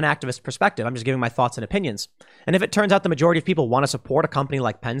from an activist perspective. I'm just giving my thoughts and opinions. And if it turns out the majority of people want to support a company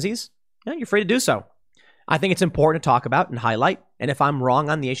like Penzies, you're free to do so. I think it's important to talk about and highlight. And if I'm wrong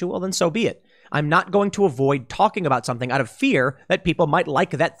on the issue, well, then so be it. I'm not going to avoid talking about something out of fear that people might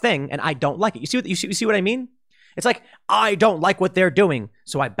like that thing and I don't like it. You see what I mean? It's like, I don't like what they're doing,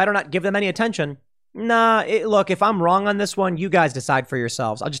 so I better not give them any attention. Nah, look, if I'm wrong on this one, you guys decide for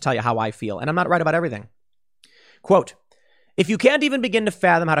yourselves. I'll just tell you how I feel, and I'm not right about everything. Quote, if you can't even begin to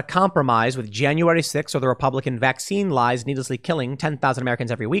fathom how to compromise with January 6th or the Republican vaccine lies needlessly killing 10,000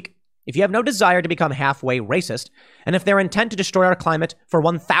 Americans every week, if you have no desire to become halfway racist, and if their intent to destroy our climate for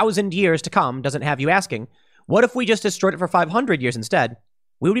 1,000 years to come doesn't have you asking, what if we just destroyed it for 500 years instead?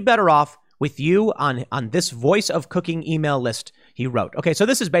 We would be better off with you on this Voice of Cooking email list, he wrote. Okay, so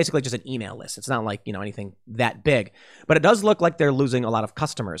this is basically just an email list. It's not like, anything that big, but it does look like they're losing a lot of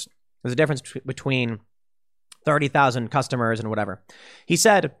customers. There's a difference between 30,000 customers and whatever. He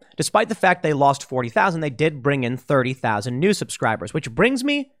said, despite the fact they lost 40,000, they did bring in 30,000 new subscribers, which brings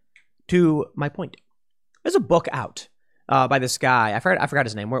me to my point. There's a book out by this guy. I forgot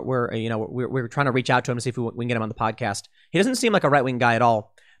his name. We're trying to reach out to him to see if we can get him on the podcast. He doesn't seem like a right-wing guy at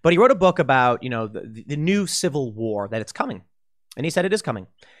all, but he wrote a book about, the new civil war, that it's coming. And he said it is coming.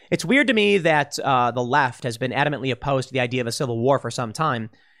 It's weird to me that the left has been adamantly opposed to the idea of a civil war for some time.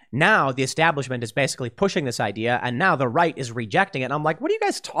 Now the establishment is basically pushing this idea, and now the right is rejecting it. And I'm like, what are you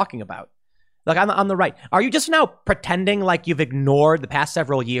guys talking about? Like, on the right, are you just now pretending like you've ignored the past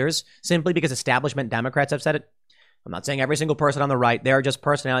several years simply because establishment Democrats have said it? I'm not saying every single person on the right. There are just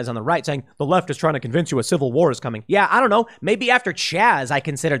personalities on the right saying the left is trying to convince you a civil war is coming. Yeah, I don't know. Maybe after Chaz, I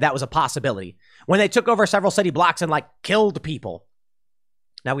considered that was a possibility when they took over several city blocks and like killed people.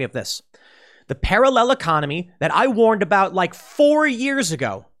 Now we have this. The parallel economy that I warned about like 4 years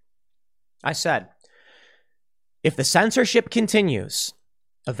ago. I said, if the censorship continues,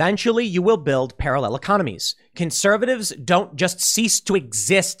 eventually you will build parallel economies. Conservatives don't just cease to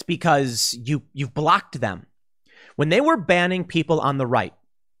exist because you've blocked them. When they were banning people on the right,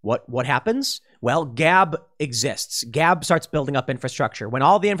 what happens? Well, Gab exists. Gab starts building up infrastructure. When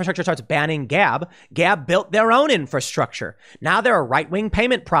all the infrastructure starts banning Gab built their own infrastructure. Now there are right-wing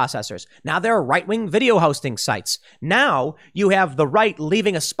payment processors. Now there are right-wing video hosting sites. Now you have the right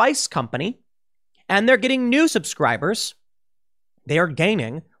leaving a spice company, and they're getting new subscribers. They are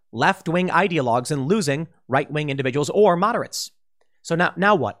gaining left-wing ideologues and losing right-wing individuals or moderates. So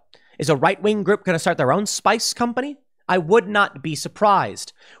now what? Is a right-wing group going to start their own spice company? I would not be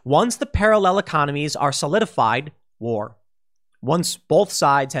surprised. Once the parallel economies are solidified, war. Once both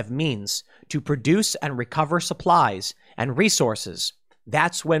sides have means to produce and recover supplies and resources,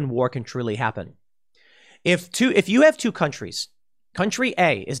 that's when war can truly happen. If you have two countries, country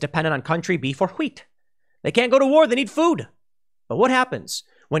A is dependent on country B for wheat. They can't go to war, they need food. But what happens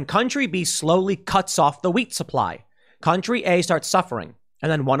when country B slowly cuts off the wheat supply? Country A starts suffering, and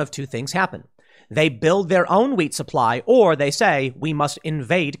then one of two things happen. They build their own wheat supply, or they say, we must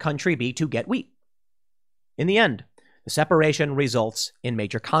invade country B to get wheat. In the end, the separation results in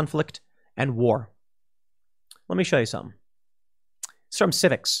major conflict and war. Let me show you something. It's from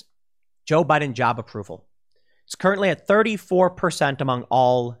Civics. Joe Biden job approval. It's currently at 34% among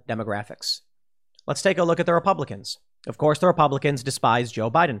all demographics. Let's take a look at the Republicans. Of course, the Republicans despise Joe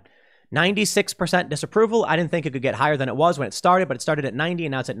Biden. 96% disapproval. I didn't think it could get higher than it was when it started, but it started at 90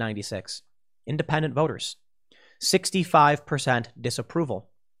 and now it's at 96. Independent voters, 65% disapproval.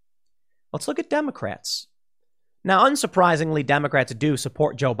 Let's look at Democrats. Now, unsurprisingly, Democrats do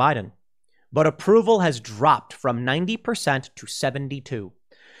support Joe Biden, but approval has dropped from 90% to 72%.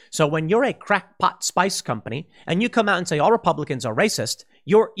 So when you're a crackpot spice company and you come out and say all Republicans are racist,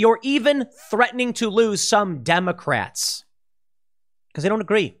 you're even threatening to lose some Democrats because they don't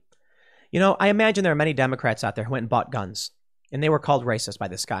agree. You know, I imagine there are many Democrats out there who went and bought guns. And they were called racist by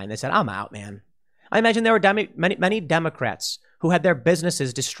this guy. And they said, I'm out, man. I imagine there were many Democrats who had their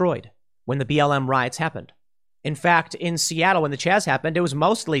businesses destroyed when the BLM riots happened. In fact, in Seattle, when the Chaz happened, it was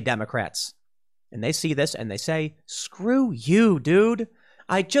mostly Democrats. And they see this and they say, screw you, dude.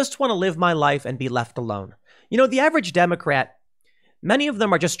 I just want to live my life and be left alone. You know, the average Democrat, many of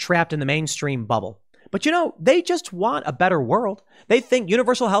them are just trapped in the mainstream bubble. But, you know, they just want a better world. They think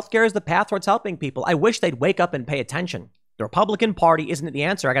universal health care is the path towards helping people. I wish they'd wake up and pay attention. The Republican Party isn't the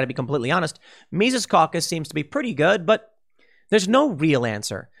answer. I got to be completely honest. Mises Caucus seems to be pretty good, but there's no real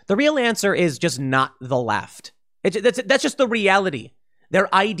answer. The real answer is just not the left. That's just the reality. They're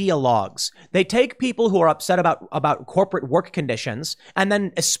ideologues. They take people who are upset about corporate work conditions and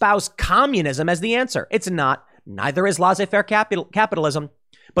then espouse communism as the answer. It's not. Neither is laissez-faire capitalism,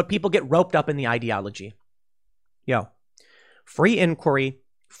 but people get roped up in the ideology. Free inquiry,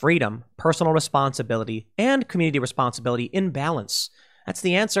 freedom, personal responsibility, and community responsibility in balance. That's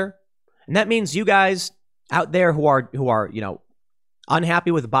the answer. And that means you guys out there who are,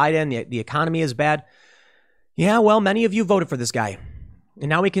 unhappy with Biden, the economy is bad. Yeah, well, many of you voted for this guy. And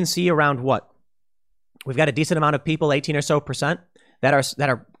now we can see around what? We've got a decent amount of people, 18 or so percent, that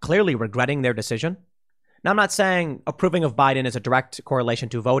are clearly regretting their decision. Now, I'm not saying approving of Biden is a direct correlation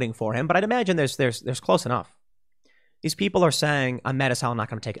to voting for him, but I'd imagine there's close enough. These people are saying, I'm mad as hell,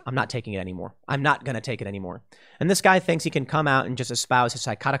 I'm not taking it anymore. I'm not going to take it anymore. And this guy thinks he can come out and just espouse his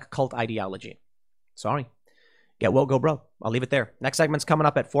psychotic cult ideology. Sorry. Get woke, go broke. I'll leave it there. Next segment's coming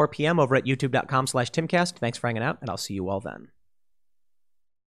up at 4 p.m. over at youtube.com/Timcast. Thanks for hanging out, and I'll see you all then.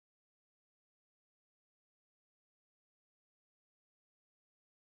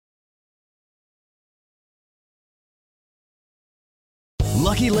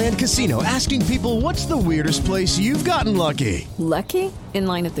 Lucky Land Casino, asking people, what's the weirdest place you've gotten lucky? Lucky? In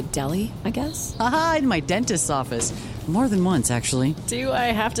line at the deli, I guess? Aha, in my dentist's office. More than once, actually. Do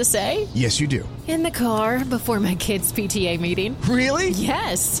I have to say? Yes, you do. In the car before my kids' PTA meeting. Really?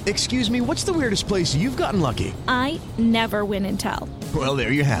 Yes. Excuse me, what's the weirdest place you've gotten lucky? I never win and tell. Well,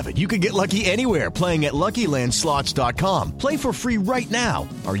 there you have it. You can get lucky anywhere, playing at LuckyLandSlots.com. Play for free right now.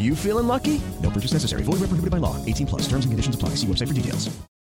 Are you feeling lucky? No purchase necessary. Void where prohibited by law. 18+. Terms and conditions apply. See website for details.